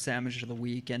us our sandwich of the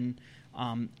week, and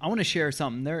I want to share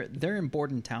something. They're in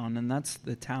Bordentown, and that's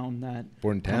the town that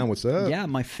Bordentown, what's up? Yeah,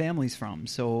 my family's from.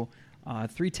 So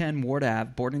 310 Ward Ave,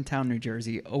 Bordentown, New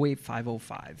Jersey,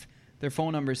 08505. Their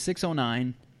phone number is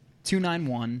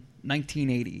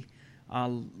 609-291-1980.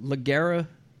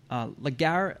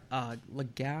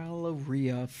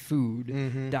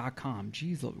 LaGalleriafood.com.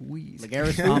 Jeez Louise.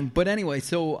 But anyway,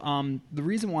 so the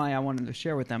reason why I wanted to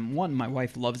share with them, one, my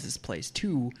wife loves this place.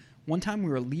 Two, one time we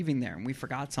were leaving there and we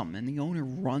forgot something, and the owner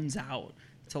runs out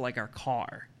to like our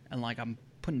car, and like I'm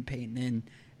putting Peyton in,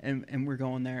 and we're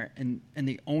going there, and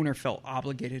the owner felt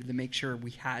obligated to make sure we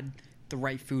had the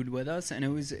right food with us, and it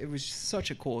was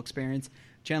such a cool experience.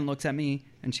 Jen looks at me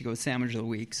and she goes, "Sandwich of the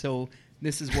week." So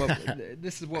this is what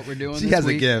we're doing. She this has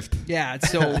week. a gift. Yeah.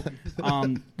 So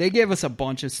they gave us a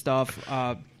bunch of stuff.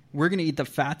 We're gonna eat the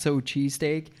Fatso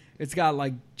cheesesteak. It's got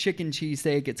like chicken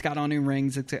cheesesteak. It's got onion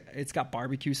rings. It's got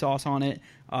barbecue sauce on it.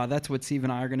 That's what Steve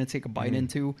and I are gonna take a bite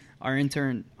into. Our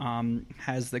intern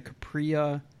has the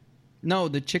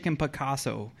the chicken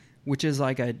Picasso, which is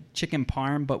like a chicken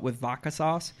parm but with vodka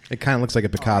sauce. It kind of looks like a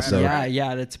Picasso.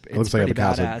 It's looks like a pretty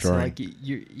Picasso badass. drawing. Like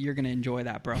you're gonna enjoy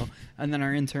that, bro. And then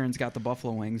our intern's got the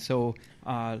buffalo wings. So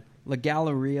La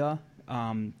Galleria,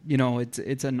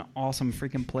 it's an awesome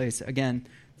freaking place. Again,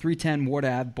 310 Ward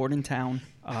Ave, Bordentown,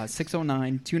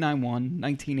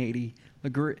 609-291-1980,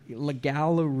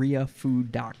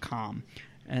 LaGalleriafood.com.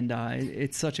 And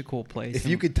it's such a cool place. If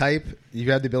you could type,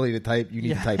 you have the ability to type, you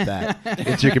need to type that.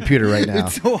 It's your computer right now.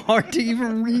 It's so hard to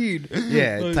even read.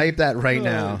 Yeah, type that right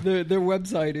now. Their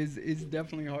website is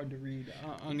definitely hard to read.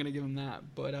 I'm going to give them that.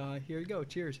 But here you go.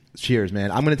 Cheers. Cheers,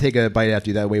 man. I'm going to take a bite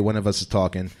after you. That way one of us is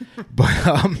talking. But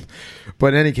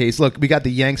in any case, look, we got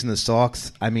the Yanks and the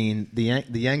Sox. I mean, the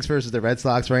Yanks versus the Red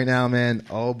Sox right now, man.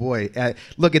 Oh, boy.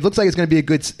 Look, it looks like it's going to be a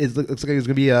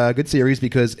good series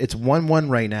because it's 1-1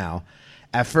 right now.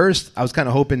 At first, I was kind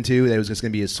of hoping, too, that it was just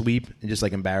going to be a sweep and just,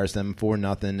 like, embarrass them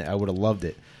 4-0. I would have loved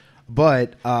it.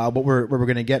 But what we're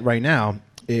going to get right now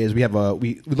is we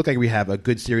look like we have a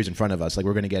good series in front of us. Like,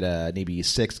 we're going to get a maybe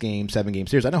 6-game, 7-game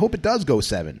series. And I hope it does go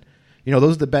 7.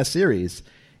 Those are the best series.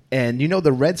 And,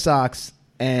 the Red Sox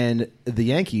and the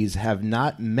Yankees have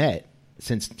not met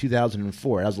since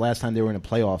 2004. That was the last time they were in a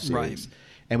playoff series. Right.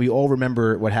 And we all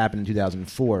remember what happened in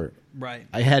 2004. Right.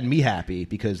 I had me happy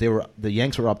because the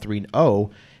Yanks were up 3-0,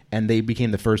 and they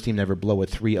became the first team to ever blow a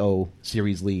 3-0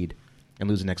 series lead and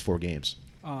lose the next 4 games.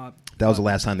 That was the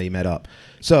last time they met up.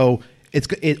 So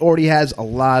it already has a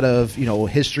lot of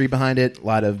history behind it, a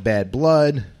lot of bad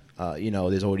blood.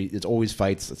 There's always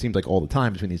fights. It seems like all the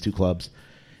time between these two clubs,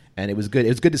 and it was good. It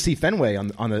was good to see Fenway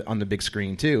on the big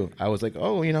screen too. I was like,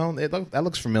 that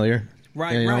looks familiar.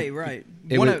 Right.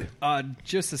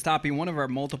 Just to stop you, one of our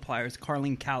multipliers,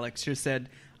 Carlene Calix, just said,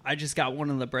 "I just got one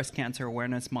of the Breast Cancer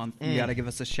Awareness Month. You got to give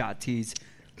us a shot, tease."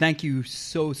 Thank you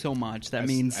so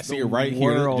means I the see it right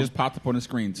world. here. It just popped up on the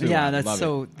screen too. Yeah, that's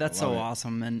so it.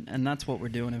 awesome, and that's what we're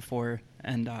doing it for,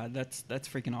 and that's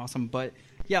freaking awesome. But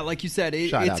yeah, like you said,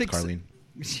 Shout out to Carlene.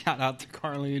 Shout out to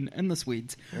Carlene and the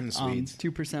Swedes.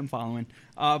 2% following.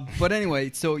 But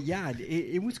anyway, so yeah,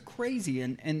 it was crazy.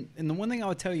 And the one thing I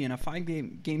would tell you, in a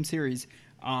 5-game series,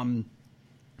 for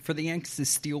the Yankees to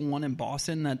steal one in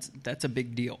Boston, that's a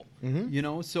big deal.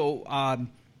 Mm-hmm. So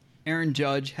Aaron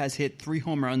Judge has hit 3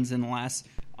 home runs in the last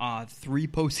 3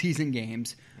 postseason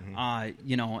games.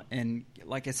 Mm-hmm. And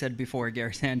like I said before,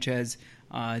 Gary Sanchez,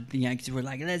 the Yankees were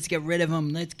like, let's get rid of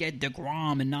him. Let's get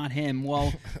DeGrom and not him.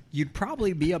 Well, you'd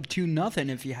probably be up 2-0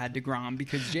 if you had DeGrom,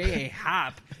 because J.A.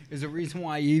 Happ is the reason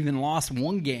why you even lost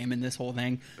 1 game in this whole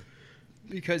thing.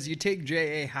 Because you take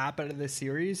J.A. Happ out of this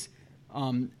series,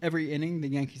 every inning the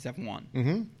Yankees have won.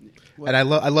 Mm-hmm. And I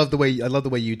love the way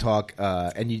you talk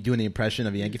and you doing the impression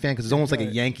of a Yankee fan, because it's almost like a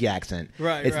Yankee accent.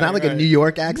 Right. It's not like a New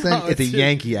York accent. No, it's a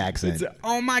Yankee accent.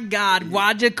 Oh my God,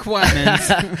 Roger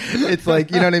Clemens. It's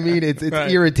like, you know what I mean? It's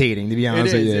irritating, to be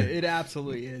honest with you. It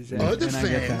absolutely is. Other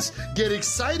fans get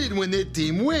excited when their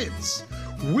team wins.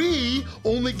 We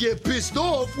only get pissed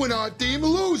off when our team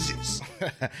loses.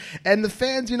 And the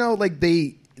fans,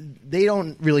 they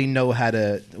don't really know how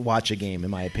to watch a game,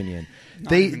 in my opinion.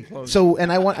 Even close.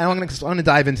 And I'm going to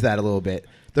dive into that a little bit.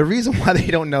 The reason why they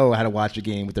don't know how to watch a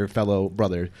game with their fellow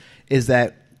brother is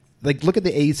that, like, look at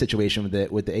the A's situation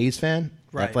with the A's fan,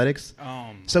 Athletics.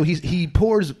 So he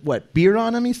pours beer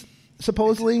on him.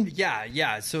 Supposedly,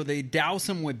 yeah. So they douse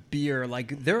him with beer.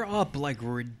 Like, they're up like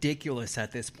ridiculous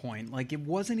at this point. Like, it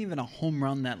wasn't even a home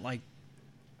run that like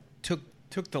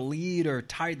took the lead or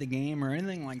tied the game or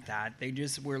anything like that. They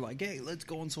just were like, hey, let's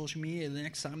go on social media. The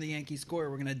next time the Yankees score,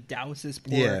 we're going to douse this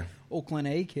poor Oakland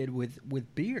A kid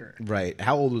with beer. Right.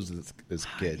 How old was this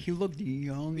kid? He looked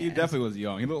young. He definitely was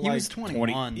young. He looked like was 21.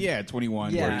 21, Yeah.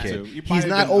 22. He's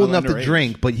not old enough to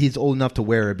drink, but he's old enough to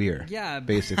wear a beer. Yeah.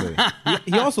 Basically.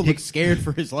 He also looked scared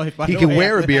for his life. He can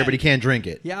wear a beer, but he can't drink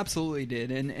it. He absolutely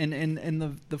did.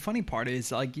 And the funny part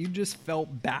is, like, you just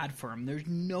felt bad for him. There's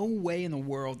no way in the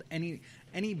world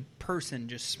any person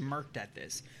just smirked at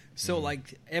this. So,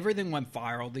 like, everything went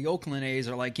viral. The Oakland A's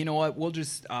are like, you know what, we'll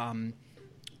just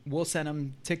we'll send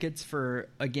him tickets for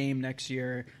a game next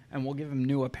year, and we'll give him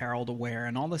new apparel to wear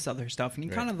and all this other stuff. And you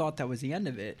kind of thought that was the end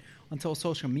of it until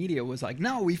social media was like,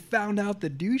 no, we found out the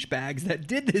douchebags that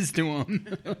did this to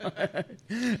him.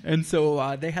 And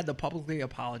so they had to publicly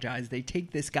apologize. They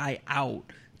take this guy out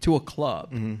to a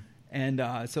club.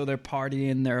 And so they're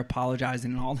partying, they're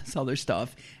apologizing, and all this other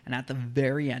stuff. And at the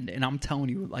very end, and I'm telling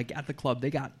you, like, at the club,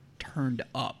 they got turned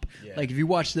up. Yeah. Like, if you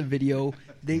watch the video,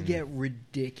 they get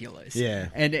ridiculous. Yeah.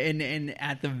 And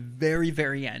at the very,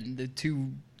 very end, the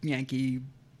two Yankee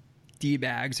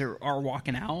D-bags are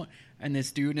walking out, and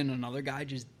this dude and another guy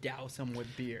just douse him with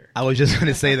beer. I was just going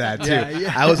to say that, too.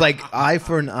 Yeah. I was like, eye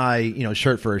for an eye,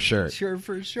 shirt for a shirt. Shirt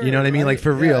for a shirt. You know what I mean? Right? Like,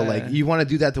 for real. Like, you want to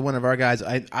do that to one of our guys.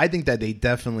 I think that they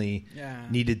definitely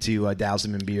needed to douse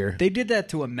him in beer. They did that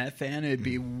to a Met fan, it'd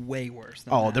be way worse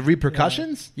than that. The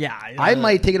repercussions? Yeah. I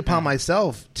might take it upon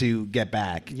myself to get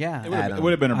back. Yeah. It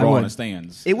would have been a brawl in the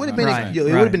stands. It would have been it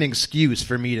would have been an excuse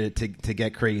for me to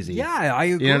get crazy. Yeah, I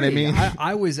agree. You know what I mean?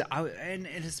 I was and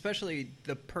especially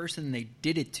the person they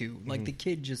did it to. Like, the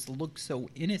kid just looked so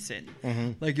innocent.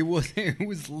 Like, it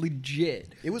was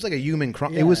legit. It was like a human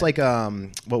crime. Yeah. It was like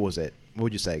what was it? What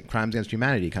would you say? Crimes against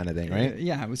humanity kind of thing, right?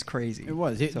 Yeah, it was crazy. It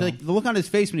was. Like, the look on his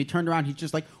face when he turned around, he's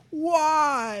just like,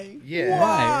 why? Yeah.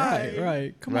 Why?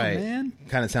 Right. Come on, Right. man.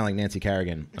 Kind of sound like Nancy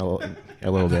Kerrigan a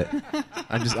little bit.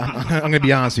 I'm going to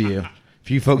be honest with you.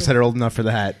 For you folks that are old enough for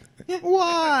that,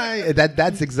 why?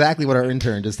 That's exactly what our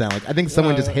intern just sounded like. I think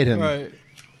someone just hit him. Right.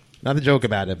 Not to joke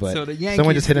about it, but So the Yankees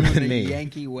someone just hit him doing in the me.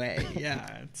 Yankee way.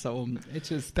 Yeah. So it's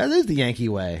just That is the Yankee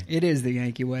way. it is the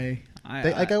Yankee way.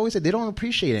 Like I always said, they don't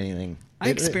appreciate anything. I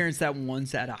experienced that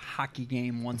once at a hockey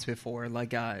game once before,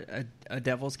 like a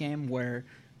Devils game where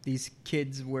these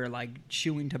kids were like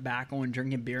chewing tobacco and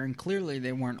drinking beer, and clearly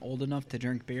they weren't old enough to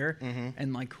drink beer.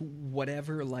 And like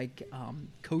whatever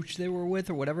coach they were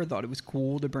with or whatever thought it was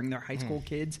cool to bring their high school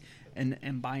kids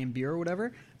and buying beer or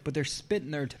whatever, but they're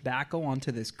spitting their tobacco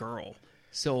onto this girl.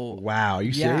 So wow, are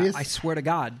you serious? I swear to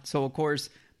God. So of course,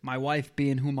 my wife,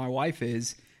 being who my wife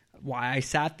is, why I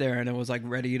sat there and I was like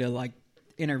ready to like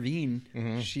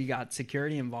intervene. She got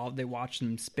security involved. They watched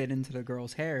them spit into the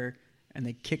girl's hair, and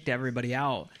they kicked everybody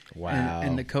out. Wow.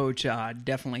 And the coach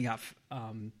definitely got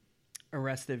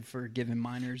arrested for giving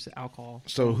minors alcohol.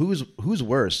 So who's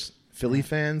worse, Philly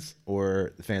fans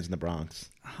or the fans in the Bronx?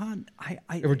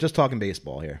 We're just talking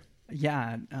baseball here.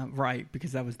 Yeah, right,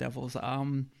 because that was Devils.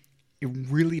 It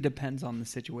really depends on the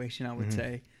situation, I would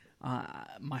say.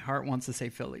 My heart wants to say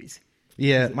Phillies.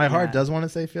 Yeah, my heart does want to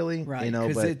say Philly, right?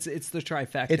 But it's the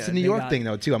trifecta. It's the New York thing,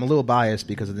 though, too. I'm a little biased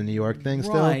because of the New York thing,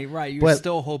 still. Right. You're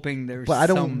still hoping there's. But I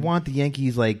don't want the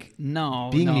Yankees being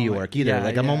New York either.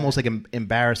 Yeah, I'm almost like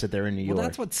embarrassed that they're in New York. Well,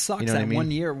 that's what sucks. You know what I mean?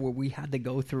 1 year where we had to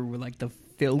go through like the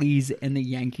Phillies and the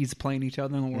Yankees playing each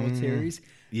other in the World Series.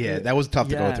 Yeah, that was tough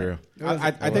to go through.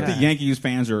 I think the Yankees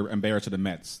fans are embarrassed of the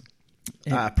Mets.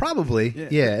 Probably.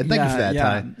 Yeah. Thank you for that,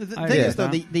 Ty. The thing is, though,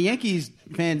 the Yankees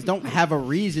fans don't have a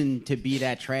reason to be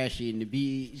that trashy and to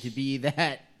be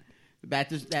that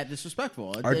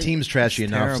disrespectful. Our team's trashy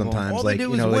enough terrible. sometimes. All they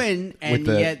do is win, and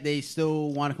the, yet they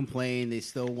still want to complain. They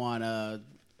still want to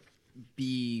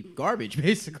be garbage,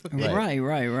 basically. Right.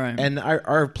 And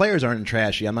our players aren't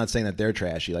trashy. I'm not saying that they're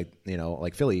trashy,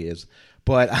 like Philly is.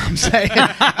 But I'm saying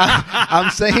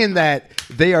that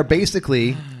they are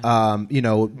basically,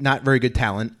 not very good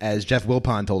talent, as Jeff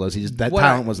Wilpon told us.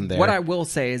 Talent wasn't there. What I will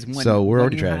say is when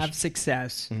you have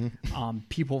success,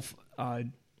 people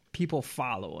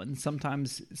follow, and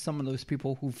sometimes some of those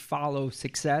people who follow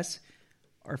success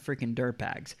are freaking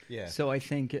dirtbags. Yeah. So I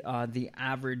think the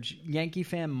average Yankee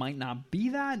fan might not be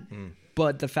that,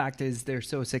 but the fact is they're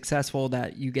so successful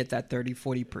that you get that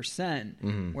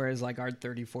 30-40%, whereas like our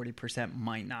 30-40%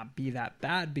 might not be that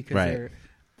bad because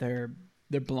they're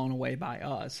blown away by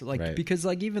us. Like because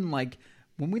like even like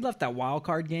when we left that wild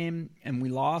card game and we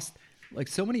lost, like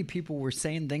so many people were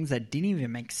saying things that didn't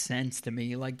even make sense to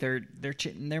me. Like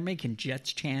they're making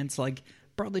Jets chants like,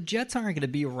 bro, the Jets aren't going to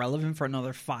be irrelevant for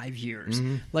another 5 years,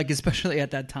 like especially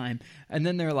at that time. And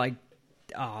then they're like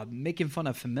making fun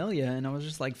of Familia, and I was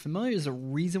just like, Familia is a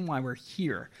reason why we're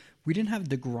here. We didn't have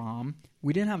DeGrom,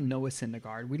 we didn't have Noah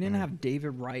Syndergaard, we didn't have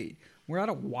David Wright. We're at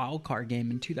a wild card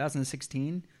game in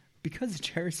 2016 because of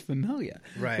Charis Familia,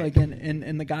 right? Like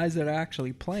and the guys that are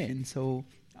actually playing. So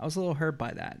I was a little hurt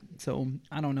by that. So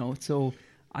I don't know. So.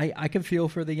 I can feel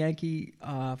for the Yankee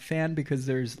fan because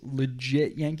there's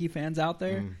legit Yankee fans out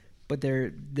there, but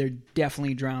they're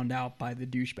definitely drowned out by the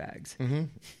douchebags.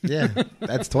 Yeah,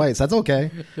 that's twice. That's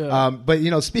okay. Yeah. But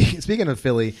speaking of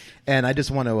Philly, and I just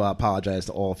want to apologize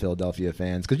to all Philadelphia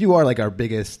fans because you are like our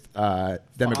biggest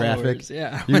demographic. Followers,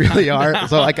 yeah, you really are.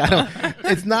 So like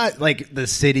it's not like the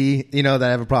city that I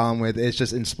have a problem with. It's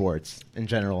just in sports in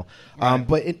general.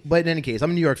 Right. But in any case,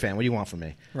 I'm a New York fan. What do you want from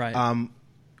me? Right.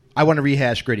 I want to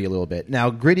rehash Gritty a little bit. Now,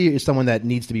 Gritty is someone that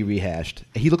needs to be rehashed.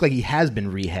 He looked like he has been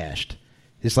rehashed.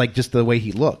 It's like just the way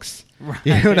he looks. Right,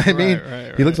 you know what I mean?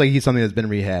 Right. He looks like he's something that's been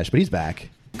rehashed, but he's back.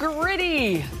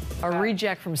 Gritty, a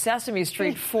reject from Sesame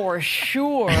Street for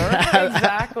sure.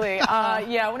 Exactly.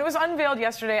 When it was unveiled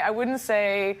yesterday, I wouldn't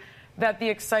say that the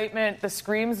excitement, the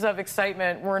screams of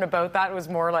excitement weren't about that. It was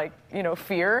more like,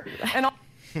 fear. And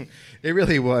it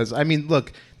really was. I mean,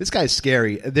 look, this guy's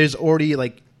scary. There's already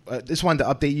like... just wanted to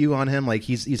update you on him. Like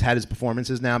he's had his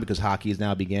performances now because hockey has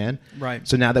now began. Right.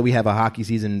 So now that we have a hockey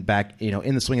season back,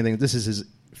 in the swing of things, this is his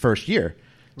first year.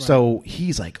 Right. So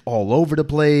he's like all over the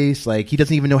place. Like he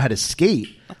doesn't even know how to skate.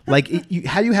 Like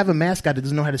how do you have a mascot that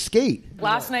doesn't know how to skate?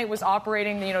 Last night was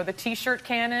operating, the T-shirt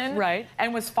cannon, right,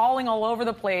 and was falling all over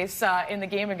the place in the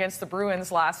game against the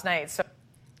Bruins last night. So.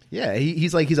 Yeah,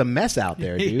 he's a mess out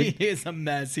there, dude. He is a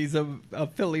mess. He's a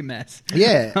Philly mess.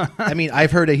 Yeah, I mean,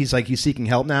 I've heard that he's seeking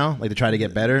help now, like to try to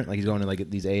get better. Like he's going to like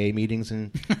these AA meetings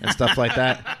and stuff like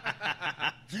that.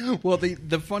 Well,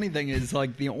 the funny thing is,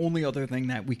 like, the only other thing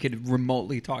that we could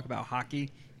remotely talk about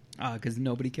hockey, because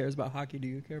nobody cares about hockey. Do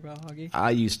you care about hockey?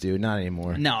 I used to, not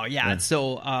anymore. No, yeah.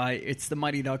 So it's the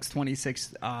Mighty Ducks'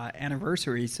 26th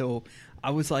anniversary. So I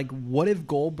was like, what if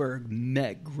Goldberg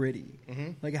met Gritty?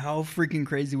 Mm-hmm. Like, how freaking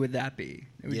crazy would that be?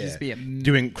 It would just be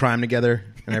doing crime together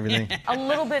and everything. A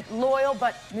little bit loyal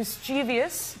but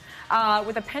mischievous,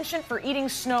 with a penchant for eating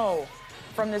snow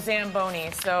from the Zamboni.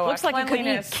 So looks like it could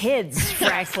eat kids,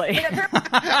 frankly.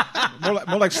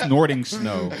 more like snorting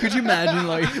snow. Could you imagine,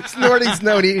 like snorting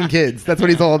snow and eating kids? That's what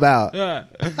he's all about. Yeah.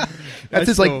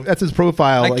 That's his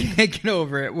profile. I can't get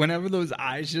over it. Whenever those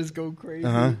eyes just go crazy,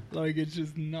 like it's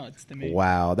just nuts to me.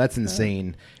 Wow, that's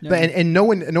insane. Yeah. But and no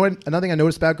one. Another thing I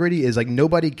noticed about Gritty is like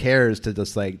nobody cares to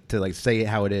just to say it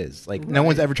how it is. Like no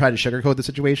one's ever tried to sugarcoat the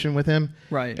situation with him.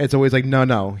 Right. It's always like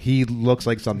no, he looks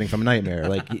like something from a nightmare.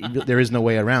 Like there is no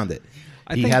way around it.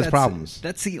 He has problems.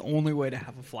 That's the only way to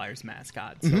have a Flyers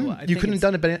mascot. So you couldn't have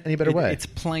done it any better way. It's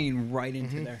playing right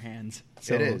into their hands.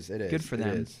 So it is. Good for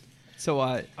them. So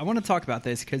I want to talk about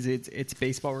this because it's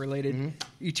baseball related.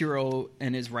 Ichiro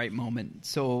and his right moment.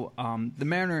 So the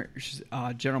Mariners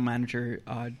general manager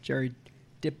Jerry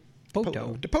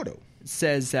Dipoto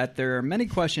says that there are many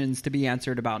questions to be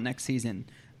answered about next season,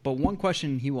 but one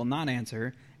question he will not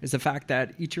answer is the fact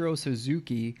that Ichiro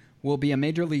Suzuki will be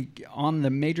on the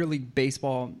Major League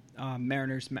Baseball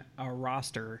Mariners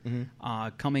roster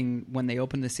coming when they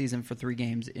open the season for 3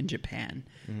 games in Japan.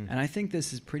 And I think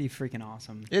this is pretty freaking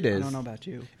awesome. It is. I don't know about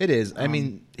you. It is. I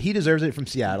mean, he deserves it from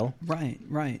Seattle. Right.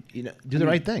 Do the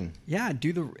right thing. Yeah,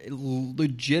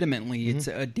 legitimately. It's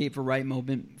a date for right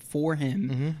moment for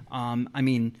him. I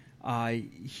mean,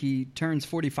 he turns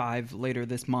 45 later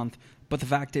this month, but the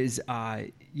fact is,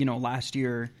 last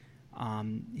year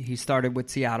he started with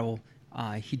Seattle.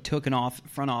 He took an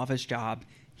front office job.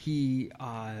 He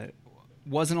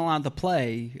wasn't allowed to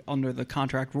play under the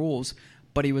contract rules,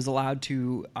 but he was allowed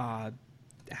to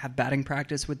have batting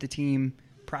practice with the team,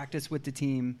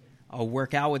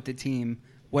 work out with the team,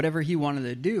 whatever he wanted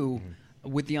to do,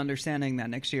 with the understanding that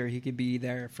next year he could be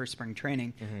there for spring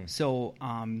training. So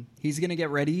he's going to get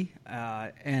ready,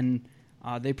 and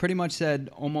they pretty much said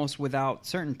almost without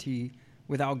certainty,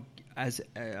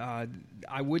 I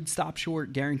would stop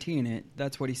short guaranteeing it.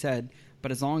 That's what he said.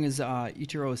 But as long as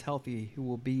Ichiro is healthy, he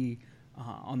will be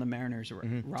on the Mariners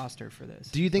roster for this.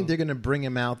 Do you think they're going to bring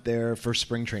him out there for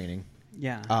spring training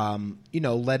Yeah.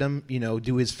 Let him,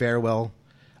 do his farewell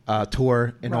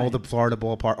tour in all the Florida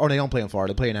ballpark. Oh, they don't play in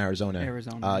Florida; they play in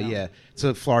Arizona. Yeah.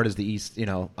 So Florida's the East,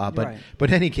 but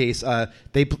in any case,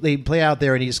 they play out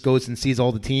there, and he just goes and sees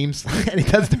all the teams, and he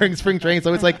does during spring training.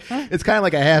 So it's kind of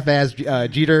like a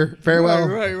half-assed Jeter farewell.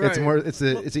 Right. It's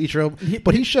a Ichiro,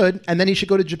 but he should, and then he should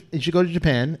go to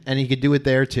Japan, and he could do it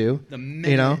there too.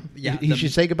 He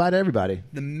should say goodbye to everybody.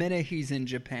 The minute he's in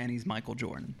Japan, he's Michael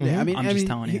Jordan. Yeah, I'm just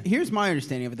telling you. Here's my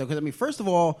understanding of it, though, because first of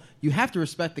all, you have to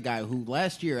respect the guy who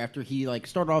last year, after he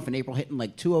started off in April hitting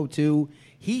 202,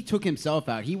 he took himself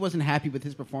out. He wasn't happy with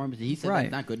his performance, and he said that's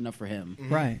not good enough for him.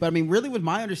 Right. But really, with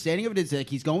my understanding of it, is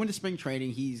he's going to spring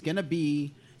training. He's going to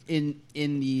be in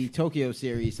the Tokyo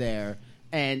series there,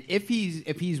 and if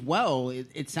he's well,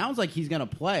 it sounds like he's going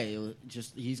to play.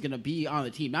 He's going to be on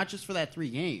the team, not just for that 3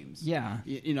 games. Yeah.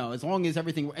 As long as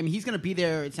everything. He's going to be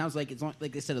there. It sounds like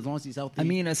like I said, as long as he's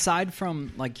healthy. Aside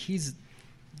from he's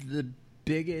the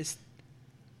biggest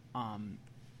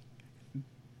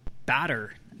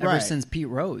batter ever since Pete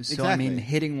Rose. Exactly. So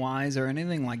hitting wise or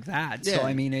anything like that. Yeah. So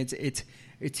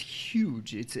it's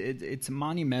huge. It's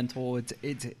monumental.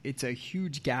 It's a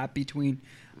huge gap between.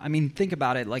 Think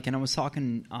about it. And I was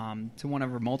talking to one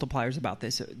of our multipliers about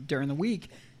this during the week,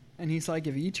 and he's like,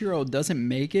 if Ichiro doesn't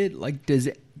make it,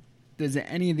 does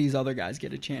any of these other guys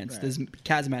get a chance? Right. Does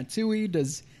Kaz Matsui?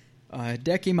 Does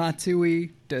Hideki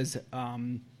Matsui? Does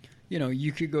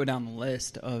you could go down the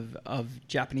list of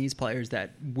Japanese players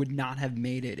that would not have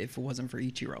made it if it wasn't for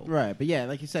Ichiro. Right, but yeah,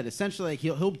 like you said, essentially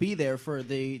he'll be there for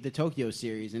the Tokyo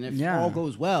series, and if all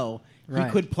goes well, he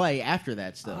could play after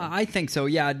that still. I think so,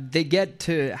 yeah. They get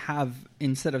to have,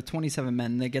 instead of 27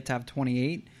 men, they get to have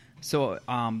 28. So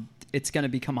it's going to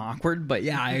become awkward, but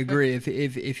yeah, I agree.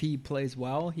 If he plays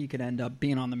well, he could end up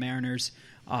being on the Mariners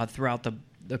throughout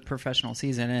the professional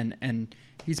season, and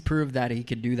he's proved that he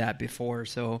could do that before,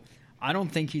 so I don't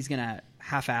think he's going to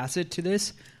half-ass it to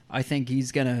this. I think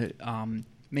he's going to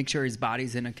make sure his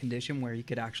body's in a condition where he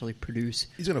could actually produce.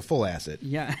 He's going to full-ass it.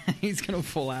 Yeah, he's going to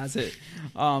full-ass it.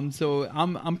 So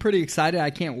I'm pretty excited.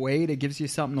 I can't wait. It gives you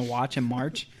something to watch in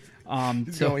March.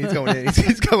 He's going in.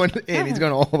 He's going in. He's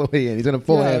going all the way in. He's going to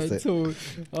full-ass it. So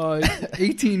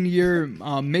 18-year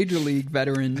major league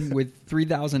veteran with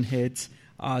 3,000 hits,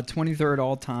 23rd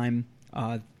all-time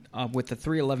with the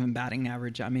 311 batting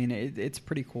average. It's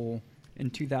pretty cool. In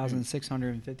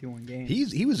 2,651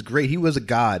 games, he was great. He was a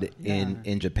god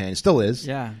in Japan. Still is.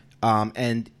 Yeah.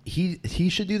 And he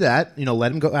should do that.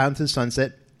 Let him go out into the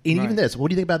sunset. And even this, what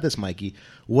do you think about this, Mikey?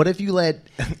 What if you let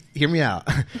hear me out?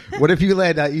 What if you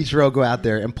let Ichiro go out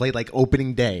there and play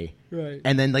opening day, right?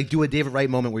 And then do a David Wright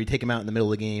moment where you take him out in the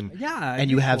middle of the game, and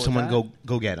you have someone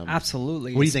go get him.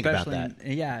 Absolutely. What do you think about that?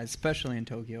 Especially in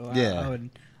Tokyo. Yeah.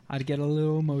 I'd get a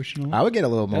little emotional. I would get a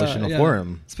little emotional for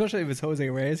him. Especially if it's Jose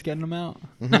Reyes getting him out.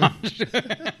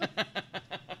 Mm-hmm.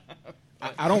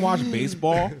 I don't watch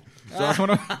baseball, so I just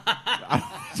want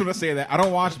to say that I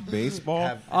don't watch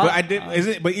baseball. But I did.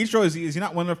 But Ichiro is he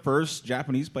not one of the first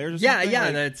Japanese players? Or something?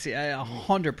 That's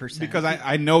 100%. Because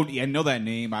I know that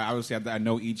name. I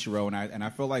know Ichiro, and I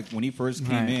feel like when he first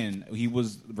came in, he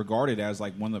was regarded as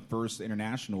one of the first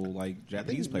international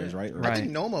Japanese players, right? I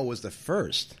think Nomo was the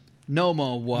first.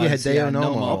 Nomo was. Yeah, Hideo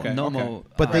Nomo. Okay. Nomo.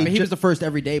 But he was the first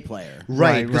everyday player.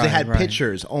 Right, because they had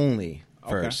pitchers only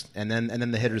first, and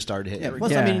then the hitters started hitting. Yeah,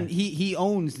 plus, he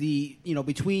owns the,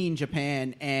 between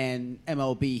Japan and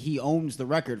MLB, he owns the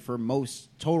record for most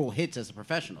total hits as a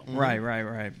professional. Right.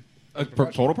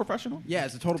 Total professional? Yeah,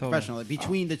 as a total professional.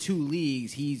 Between the two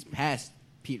leagues, he's past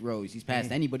Pete Rose. He's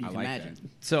past anybody you can imagine. That.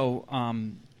 So,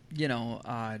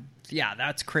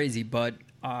 that's crazy, but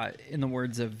in the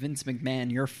words of Vince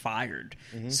McMahon, you're fired.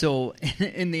 Mm-hmm. So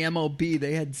in the MLB,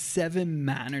 they had 7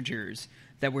 managers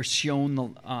that were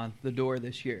shown the door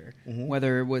this year,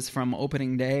 whether it was from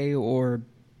opening day or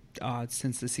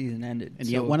since the season ended. And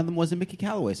yet one of them wasn't Mickey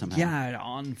Callaway somehow. Yeah,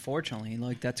 unfortunately.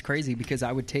 That's crazy because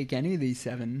I would take any of these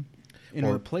 7 in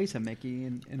replace of Mickey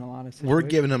in a lot of situations. We're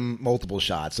giving him multiple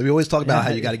shots. So we always talk about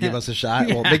how you got to give us a shot.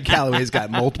 Well, Big Callaway's got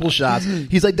multiple shots.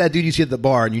 He's like that dude you see at the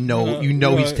bar, and you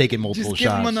know he's taking multiple shots.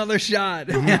 Just give him another shot.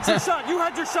 That's your shot. You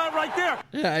had your shot right there.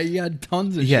 Yeah, he had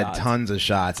tons of shots. He had tons of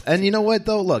shots. And you know what,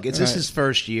 though? Look, it's just his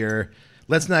first year.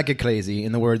 Let's not get crazy,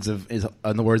 in the words of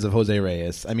Jose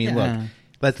Reyes. Look,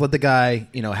 let's let the guy,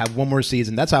 have one more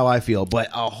season. That's how I feel. But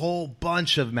a whole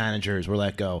bunch of managers were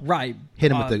let go. Right.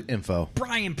 Hit him with the info.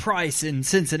 Brian Price in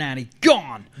Cincinnati,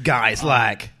 gone. Guys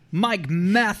like Mike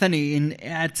Matheny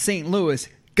at St. Louis,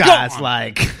 guys gone.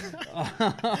 Like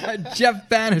Jeff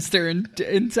Bannister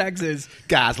in Texas,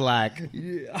 guys like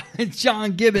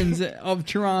John Gibbons of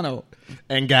Toronto,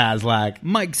 And guys like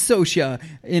Mike Scioscia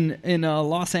in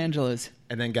Los Angeles.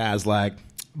 And then guys like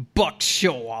Buck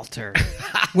Showalter,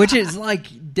 which is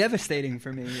like devastating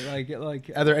for me.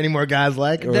 Like, are there any more guys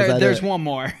like? Or there's one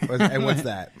more. And what's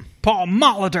that? Paul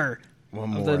Molitor.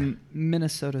 One more. Of the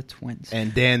Minnesota Twins.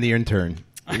 And Dan the intern.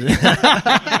 and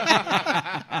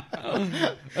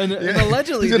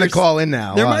allegedly, he's going to call in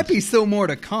now. There might be still more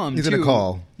to come. He's going to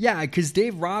call. Yeah, because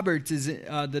Dave Roberts is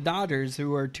the Dodgers,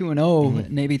 who are 2-0,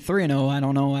 maybe 3-0. I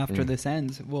don't know after this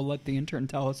ends. We'll let the intern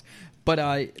tell us.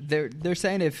 But they're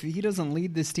saying if he doesn't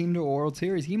lead this team to a World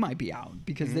Series, he might be out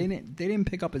because they didn't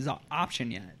pick up his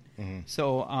option yet.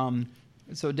 So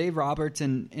Dave Roberts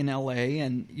in L.A.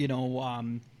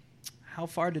 and how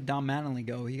far did Don Mattingly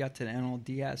go? He got to the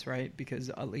NLDS, right?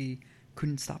 Because Utley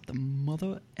couldn't stop the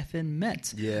mother effing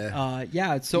Mets.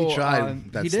 Yeah. So he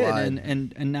tried that he did, slide.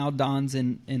 and now Don's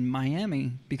in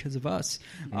Miami because of us.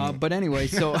 But anyway,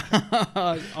 so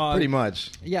pretty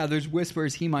much. Yeah, there's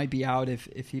whispers he might be out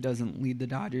if he doesn't lead the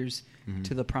Dodgers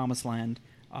to the promised land.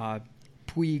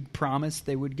 Puig promised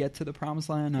they would get to the promised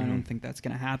land. I don't think that's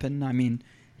going to happen. I mean,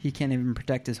 he can't even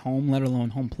protect his home, let alone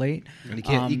home plate. And he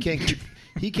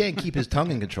can't keep his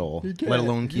tongue in control, let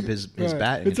alone keep his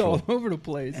bat in control. It's all over the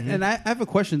place. And I have a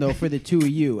question, though, for the two of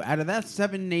you. Out of that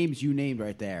 7 names you named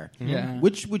right there,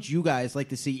 which would you guys like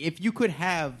to see if you could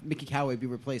have Mickey Callaway be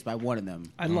replaced by one of them?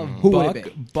 I love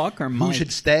Buck or Mike. Who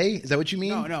should stay? Is that what you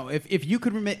mean? No. If you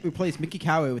could replace Mickey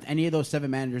Callaway with any of those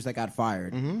 7 managers that got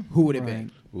fired, who would it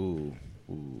be? Ooh.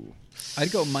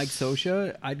 I'd go Mike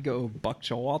Scioscia. I'd go Buck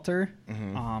Showalter.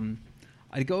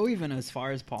 I'd go even as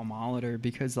far as Paul Molitor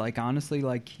because, like, honestly,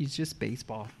 like he's just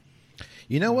baseball.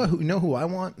 You know what? You know who I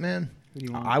want, man? Who do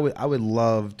you want? I would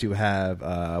love to have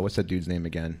what's that dude's name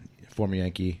again? Former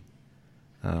Yankee.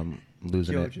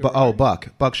 Losing it.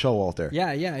 Buck Showalter.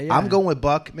 Yeah. I'm going with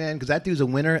Buck, man, because that dude's a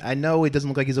winner. I know it doesn't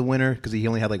look like he's a winner because he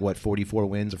only had 44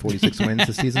 wins or 46 wins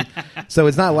this season. So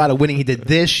it's not a lot of winning he did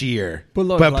this year.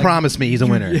 But promise me he's a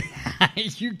winner.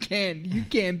 You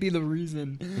can't be the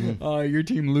reason your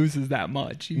team loses that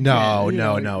much. No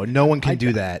one can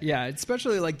do that. Yeah,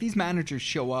 especially like these managers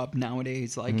show up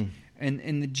nowadays like.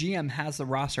 And the GM has the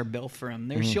roster built for him.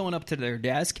 They're showing up to their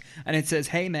desk, and it says,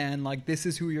 hey, man, like, this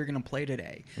is who you're going to play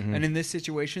today. And in this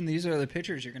situation, these are the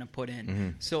pitchers you're going to put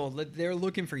in. So they're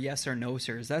looking for yes or no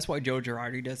sirs. That's why Joe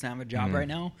Girardi doesn't have a job right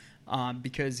now,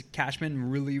 because Cashman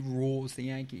really rules the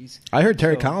Yankees. I heard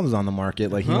Terry Collins is on the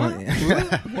market. Like,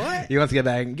 What? He wants to get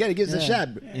back and give us a shot.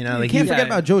 You can't forget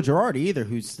about Joe Girardi either,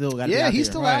 who's still got he's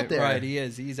still out there. Right, he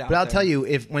is. He's out there. But I'll tell you,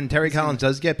 when Terry Collins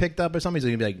does get picked up or something, he's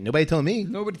going to be like, nobody told me.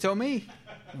 Nobody told me.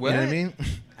 What? You know what I mean?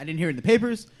 I didn't hear it in the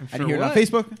papers. I didn't hear it on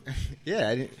Facebook.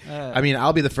 Yeah. I mean,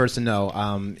 I'll be the first to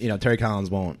know. Terry Collins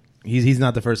won't. He's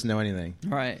not the first to know anything.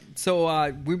 Right.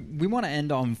 So we want to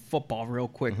end on football real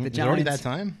quick. The Giants. Is it already that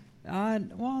time?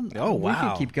 We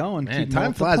could keep going. Man, keep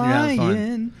time flies when you're having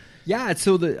fun. Yeah,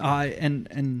 so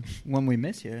and when we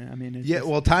miss you, I mean,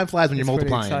 it's time flies when you're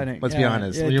multiplying. Let's be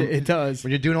honest. It does. When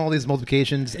you're doing all these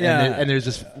multiplications and there's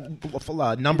just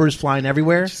numbers flying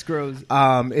everywhere. It just grows.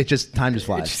 Time just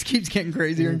flies. It just keeps getting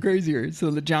crazier and crazier. So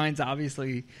the Giants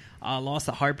obviously lost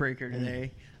a heartbreaker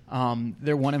today.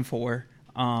 They're 1-4.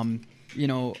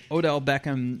 Odell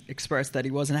Beckham expressed that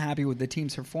he wasn't happy with the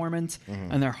team's performance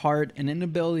and their heart and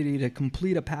inability to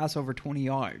complete a pass over 20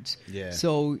 yards. Yeah.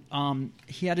 So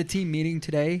he had a team meeting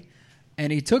today,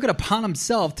 and he took it upon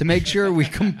himself to make sure we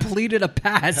completed a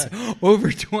pass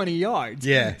over 20 yards.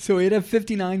 Yeah. So he had a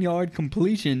 59-yard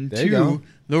completion to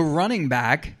the running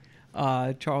back,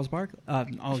 Charles Barkley.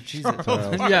 Jesus.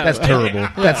 That's terrible.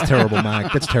 That's terrible,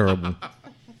 Mike. That's terrible.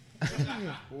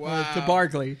 Wow. To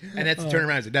Barkley. And that's turn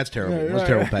around. That's terrible. It was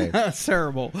terrible play. That's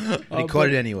terrible. But he caught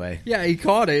it anyway. Yeah, he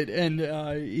caught it, and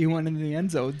he went into the end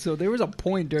zone. So there was a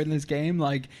point during this game,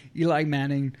 like Eli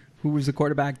Manning, who was the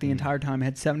quarterback the entire time,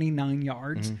 had 79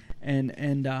 yards,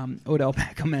 and Odell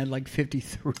Beckham had like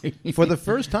 53. For the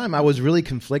first time, I was really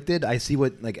conflicted. I see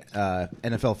what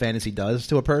NFL fantasy does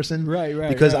to a person, right?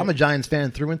 Because I'm a Giants fan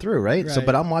through and through, right? So,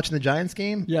 but I'm watching the Giants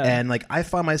game, Yeah. and I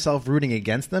find myself rooting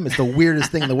against them. It's the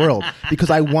weirdest thing in the world because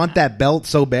I want that belt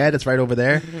so bad. It's right over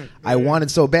there. I want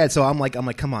it so bad. So I'm like,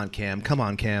 come on, Cam,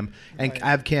 and I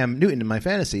have Cam Newton in my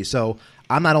fantasy, so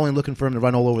I'm not only looking for him to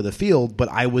run all over the field, but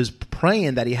I was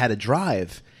praying that he had a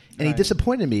drive. And he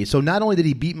disappointed me. So not only did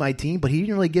he beat my team, but he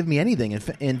didn't really give me anything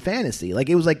in fantasy. Like,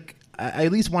 it was like I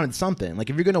at least wanted something. Like,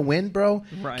 if you're going to win, bro,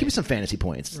 give me some fantasy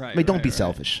points. Don't be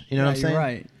selfish. You know what I'm saying?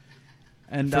 Right.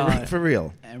 And for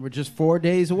real. And we're just 4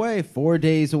 days away. 4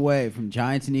 days away from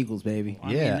Giants and Eagles, baby.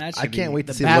 I can't wait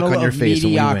to see the battle look on your of face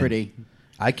mediocrity.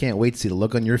 I can't wait to see the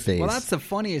look on your face. Well, that's the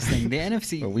funniest thing. The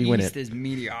NFC East is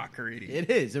mediocrity. It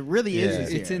is. It really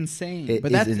is. It's insane.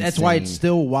 But that's why it's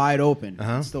still wide open.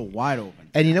 It's still wide open.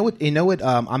 And you know what?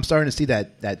 I'm starting to see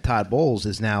that Todd Bowles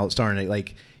is now starting to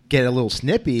like get a little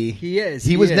snippy. He is.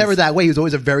 He was never that way. He was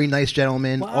always a very nice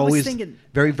gentleman. Well, always thinking,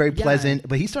 very, very pleasant.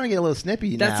 But he's starting to get a little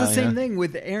snippy now. That's the same thing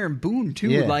with Aaron Boone too.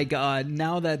 Yeah. Like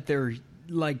now that they're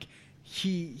like.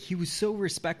 He was so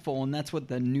respectful, and that's what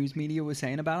the news media was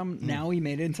saying about him. Now he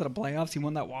made it into the playoffs. He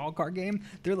won that wild card game.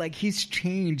 They're like, he's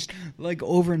changed like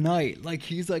overnight. Like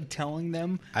he's like telling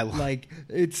them, like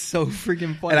it's so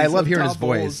freaking funny. And I love hearing his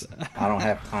voice. I don't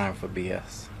have time for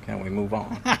BS. Can we move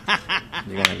on?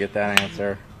 You're gonna get that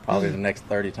answer probably the next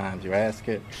 30 times you ask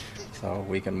it. So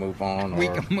we can move on. We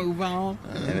can move on.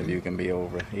 The interview can be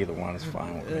over. Either one is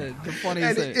fine with me. The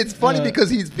funniest thing, it's funny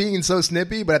because he's being so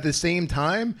snippy, but at the same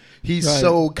time, he's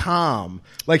so calm.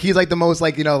 Like he's like the most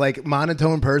like like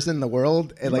monotone person in the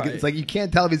world, and like it's like you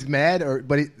can't tell if he's mad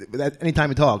but anytime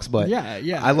he talks. But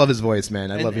yeah, I love his voice,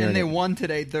 man. I love hearing it. And they it. won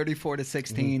today,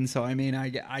 34-16. So I mean,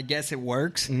 I guess it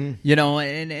works. And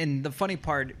the funny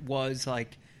part was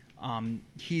like,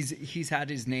 he's had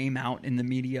his name out in the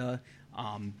media.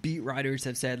 Beat writers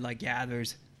have said like, yeah,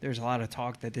 there's a lot of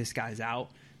talk that this guy's out.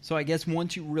 So I guess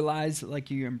once you realize, like,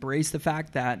 you embrace the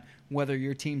fact that whether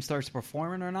your team starts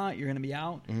performing or not, you're going to be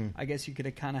out. I guess you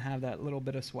could kind of have that little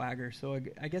bit of swagger. So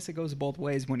I guess it goes both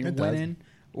ways. When you're winning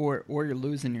or you're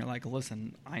losing, you're like,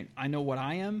 listen, I know what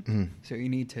I am. So you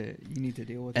need to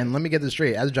deal with it. And let me get this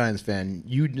straight. As a Giants fan,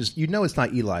 you know it's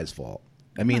not Eli's fault.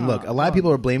 I mean, look, a lot of people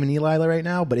are blaming Eli right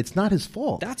now, but it's not his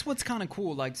fault. That's what's kind of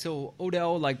cool. Like, so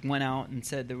Odell went out and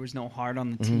said there was no heart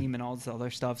on the team and all this other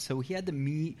stuff. So he had to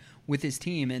meet with his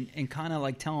team and kind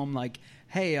of tell him like,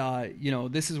 hey,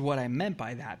 this is what I meant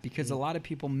by that, because a lot of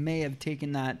people may have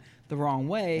taken that the wrong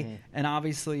way. And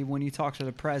obviously, when you talk to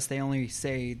the press, they only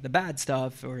say the bad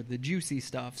stuff or the juicy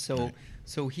stuff. So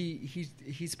he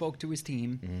spoke to his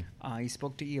team. He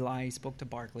spoke to Eli. He spoke to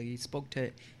Barkley. He spoke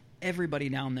to everybody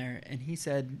down there, and he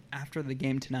said after the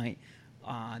game tonight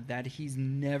that he's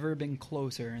never been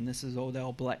closer, and this is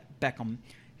Odell Beckham,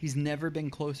 he's never been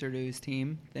closer to his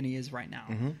team than he is right now.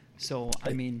 So,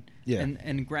 I mean,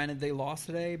 and granted they lost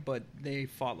today, but they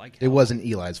fought like hell. It wasn't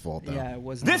Eli's fault, though. Yeah, it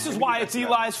wasn't. This is why it's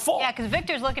Eli's fault. Yeah, because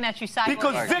Victor's looking at you sideways.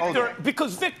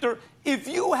 Because Victor, if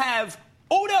you have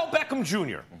Odell Beckham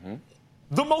Jr.,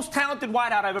 the most talented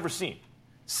wideout I've ever seen,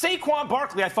 Saquon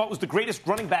Barkley, I thought, was the greatest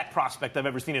running back prospect I've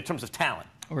ever seen in terms of talent.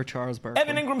 Or Charles Barkley.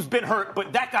 Evan Ingram's been hurt,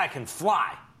 but that guy can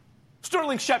fly.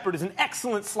 Sterling Shepard is an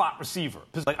excellent slot receiver.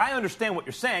 I understand what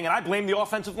you're saying, and I blame the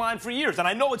offensive line for years, and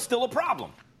I know it's still a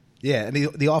problem. Yeah, and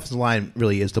the offensive line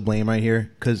really is to blame right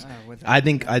here, because I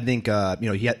think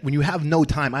when you have no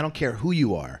time, I don't care who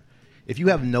you are. If you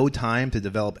have no time to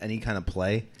develop any kind of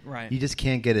play, you just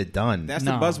can't get it done. That's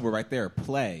the buzzword right there,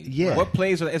 play. Yeah. What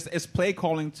plays? It's play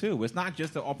calling, too. It's not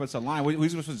just the offensive line. We're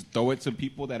supposed to throw it to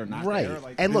people that are not there.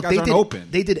 And look,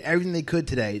 they did everything they could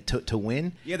today to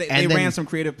win. Yeah, they ran some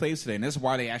creative plays today, and that's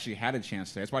why they actually had a chance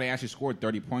today. That's why they actually scored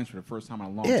 30 points for the first time in a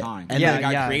long time. And they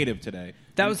got creative today.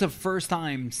 That was the first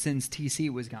time since TC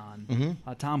was gone,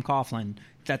 Tom Coughlin,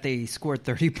 that they scored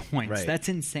 30 points. Right. That's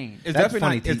insane. It's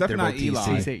definitely not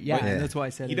Eli. That's why I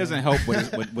said he doesn't help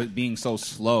with being so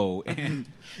slow and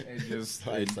just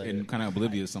and kind of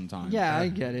oblivious sometimes. Yeah, I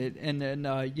get it. And then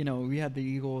we had the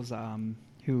Eagles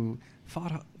who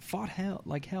fought hell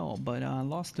like hell, but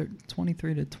lost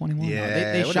 23-21.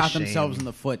 Yeah, they shot themselves in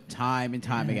the foot time and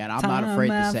time again. I'm not afraid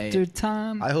to say it.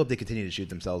 Time. I hope they continue to shoot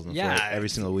themselves in the foot every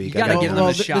single week. You got to give them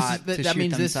a shot to shoot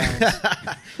themselves.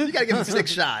 You got to give them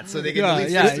 6 shots so they can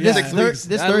at least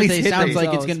this Thursday sounds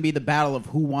like it's going to be the battle of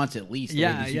who wants it least.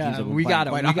 Yeah. We got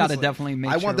to definitely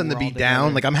make sure. I want them to be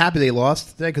down. Like, I'm happy they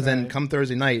lost today, because then come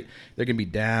Thursday night they're going to be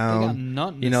down. They're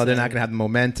not going to have the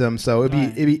momentum. So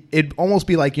it'd almost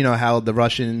be like how the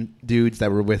Russian dudes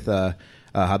that were with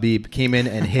Habib came in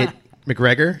and hit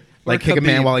McGregor, kick a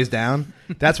man while he's down.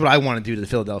 That's what I want to do to the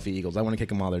Philadelphia Eagles. I want to kick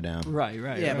them while they're down. Right.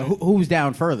 Yeah, but who's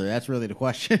down further? That's really the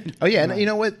question. Oh yeah, and you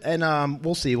know what? And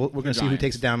we'll see. We're going to see who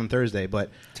takes it down on Thursday. But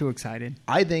too excited.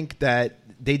 I think that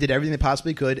they did everything they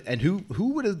possibly could, and who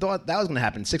would have thought that was going to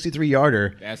happen?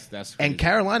 63-yarder. That's crazy. And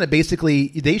Carolina basically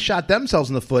they shot themselves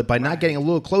in the foot by not getting a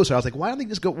little closer. I was like, why don't they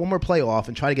just go one more play off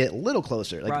and try to get a little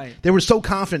closer? They were so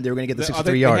confident they were going to get the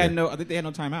 63-yarder. I think they had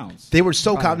no timeouts. They were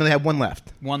so confident they had one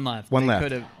left. They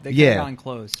could have gone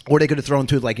close, or they could have thrown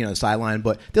to the sideline.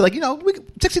 But they're like,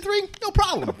 63, no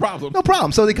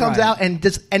problem. So he comes out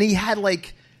and he had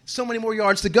so many more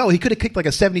yards to go. He could have kicked like a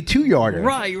 72-yarder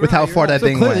right, with how far that so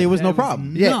thing clearly went. It was no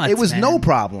problem. Yeah, it was no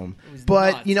problem.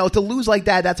 But, to lose like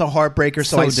that, that's a heartbreaker.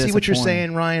 So I see what you're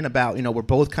saying, Ryan, about, we're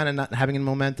both kind of not having a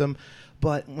momentum.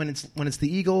 But when it's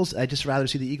the Eagles, I'd just rather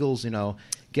see the Eagles,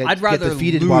 get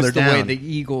defeated while they're down.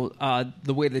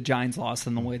 The way the Giants lost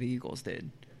than the way the Eagles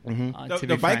did. Mm-hmm.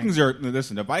 The Vikings are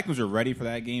the Vikings are ready for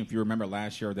that game. If you remember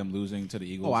last year, them losing to the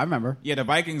Eagles. Oh, I remember. Yeah, the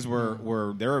Vikings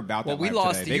were they were about that. We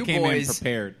lost today. to They you came boys. in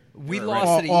prepared. We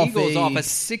lost to the Eagles off a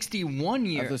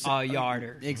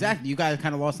 61-yarder. Exactly. You guys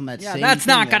kind of lost on that. Yeah, same that's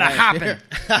not going to happen.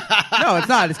 No, it's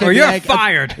not. It's Or gonna be you're like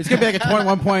fired. It's going to be like a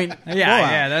 21-point.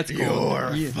 Yeah, that's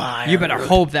cool. You're fired. You better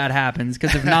hope that happens,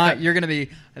 because if not, you're going to be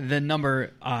the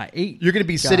number 8. You're going to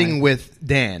be sitting with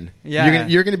Dan. Yeah.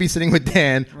 You're going to be sitting with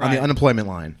Dan on Right. the unemployment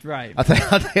line. Right. I'll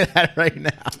tell you that right now.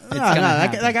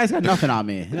 That guy's got nothing on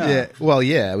me. No. Yeah.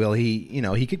 Well,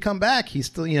 he could come back. He's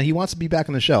still, he wants to be back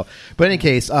on the show. But in any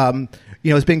case,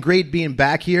 it's been great being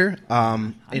back here.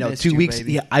 missed 2 you, weeks.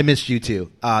 baby. Yeah, I missed you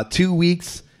too. 2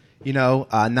 weeks.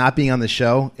 Not being on the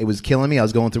show, it was killing me. I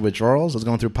was going through withdrawals. I was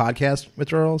going through podcast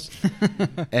withdrawals,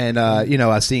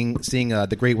 and seeing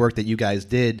the great work that you guys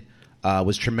did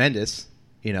was tremendous.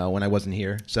 When I wasn't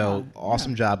here, so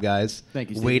awesome job, guys. Thank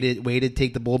you, Steve. Way to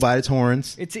take the bull by its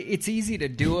horns. It's easy to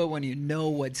do it when you know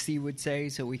what Steve would say,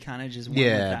 so we kind of just went with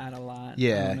that a lot.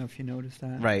 Yeah. I don't know if you noticed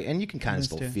that. Right, and you can kind of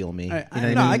still feel me. I You know what I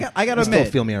mean? I gotta You admit,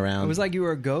 still feel me around. It was like you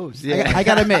were a ghost. Yeah. I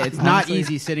gotta admit, it's not Honestly.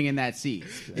 easy sitting in that seat.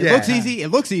 It Yeah. looks easy. It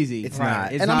looks easy. It's Right.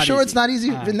 not, It's and I'm sure easy. it's not easy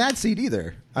in that seat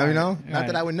either. I mean, not Right.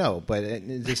 that I would know, but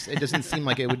it doesn't seem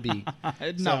like it would be.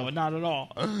 No, not at all.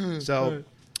 So,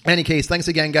 in any case, thanks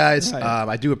again, guys.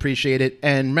 I do appreciate it.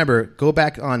 And remember, go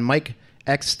back on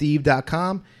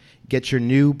MikeXSteve.com. Get your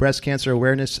new breast cancer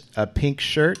awareness pink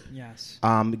shirt. Yes.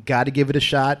 Got to give it a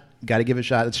shot.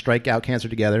 Let's strike out cancer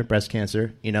together, breast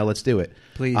cancer. Let's do it.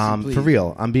 Please, please. For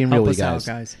real. I'm being Help real, us you out, guys.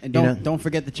 guys. And You know? don't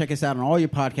forget to check us out on all your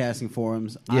podcasting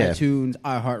forums: Yeah. iTunes,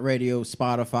 iHeartRadio,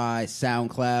 Spotify,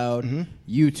 SoundCloud,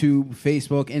 YouTube,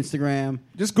 Facebook, Instagram.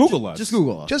 Just Google us. Just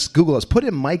Google us. Just Google us. Put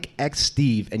in Mike X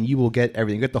Steve, and you will get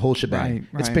everything. You get the whole shebang.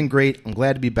 Right, It's right. been great. I'm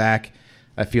glad to be back.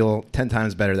 I feel 10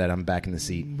 times better that I'm back in the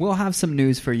seat. We'll have some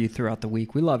news for you throughout the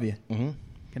week. We love you. Mm-hmm.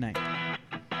 Good night.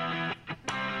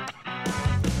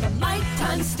 The Mike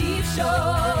Time Steve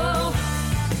Show.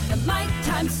 The Mike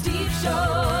Time Steve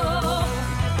Show.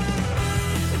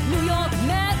 The New York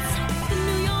Mets. The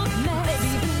New York Mets.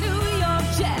 Maybe the New York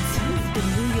Jets. The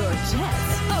New York Jets.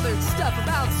 Other stuff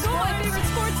about sports. My favorite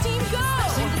sports team. Go.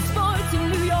 Especially the sports in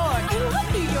New York. I love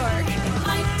New York.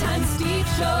 Mike Time Steve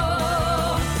Show.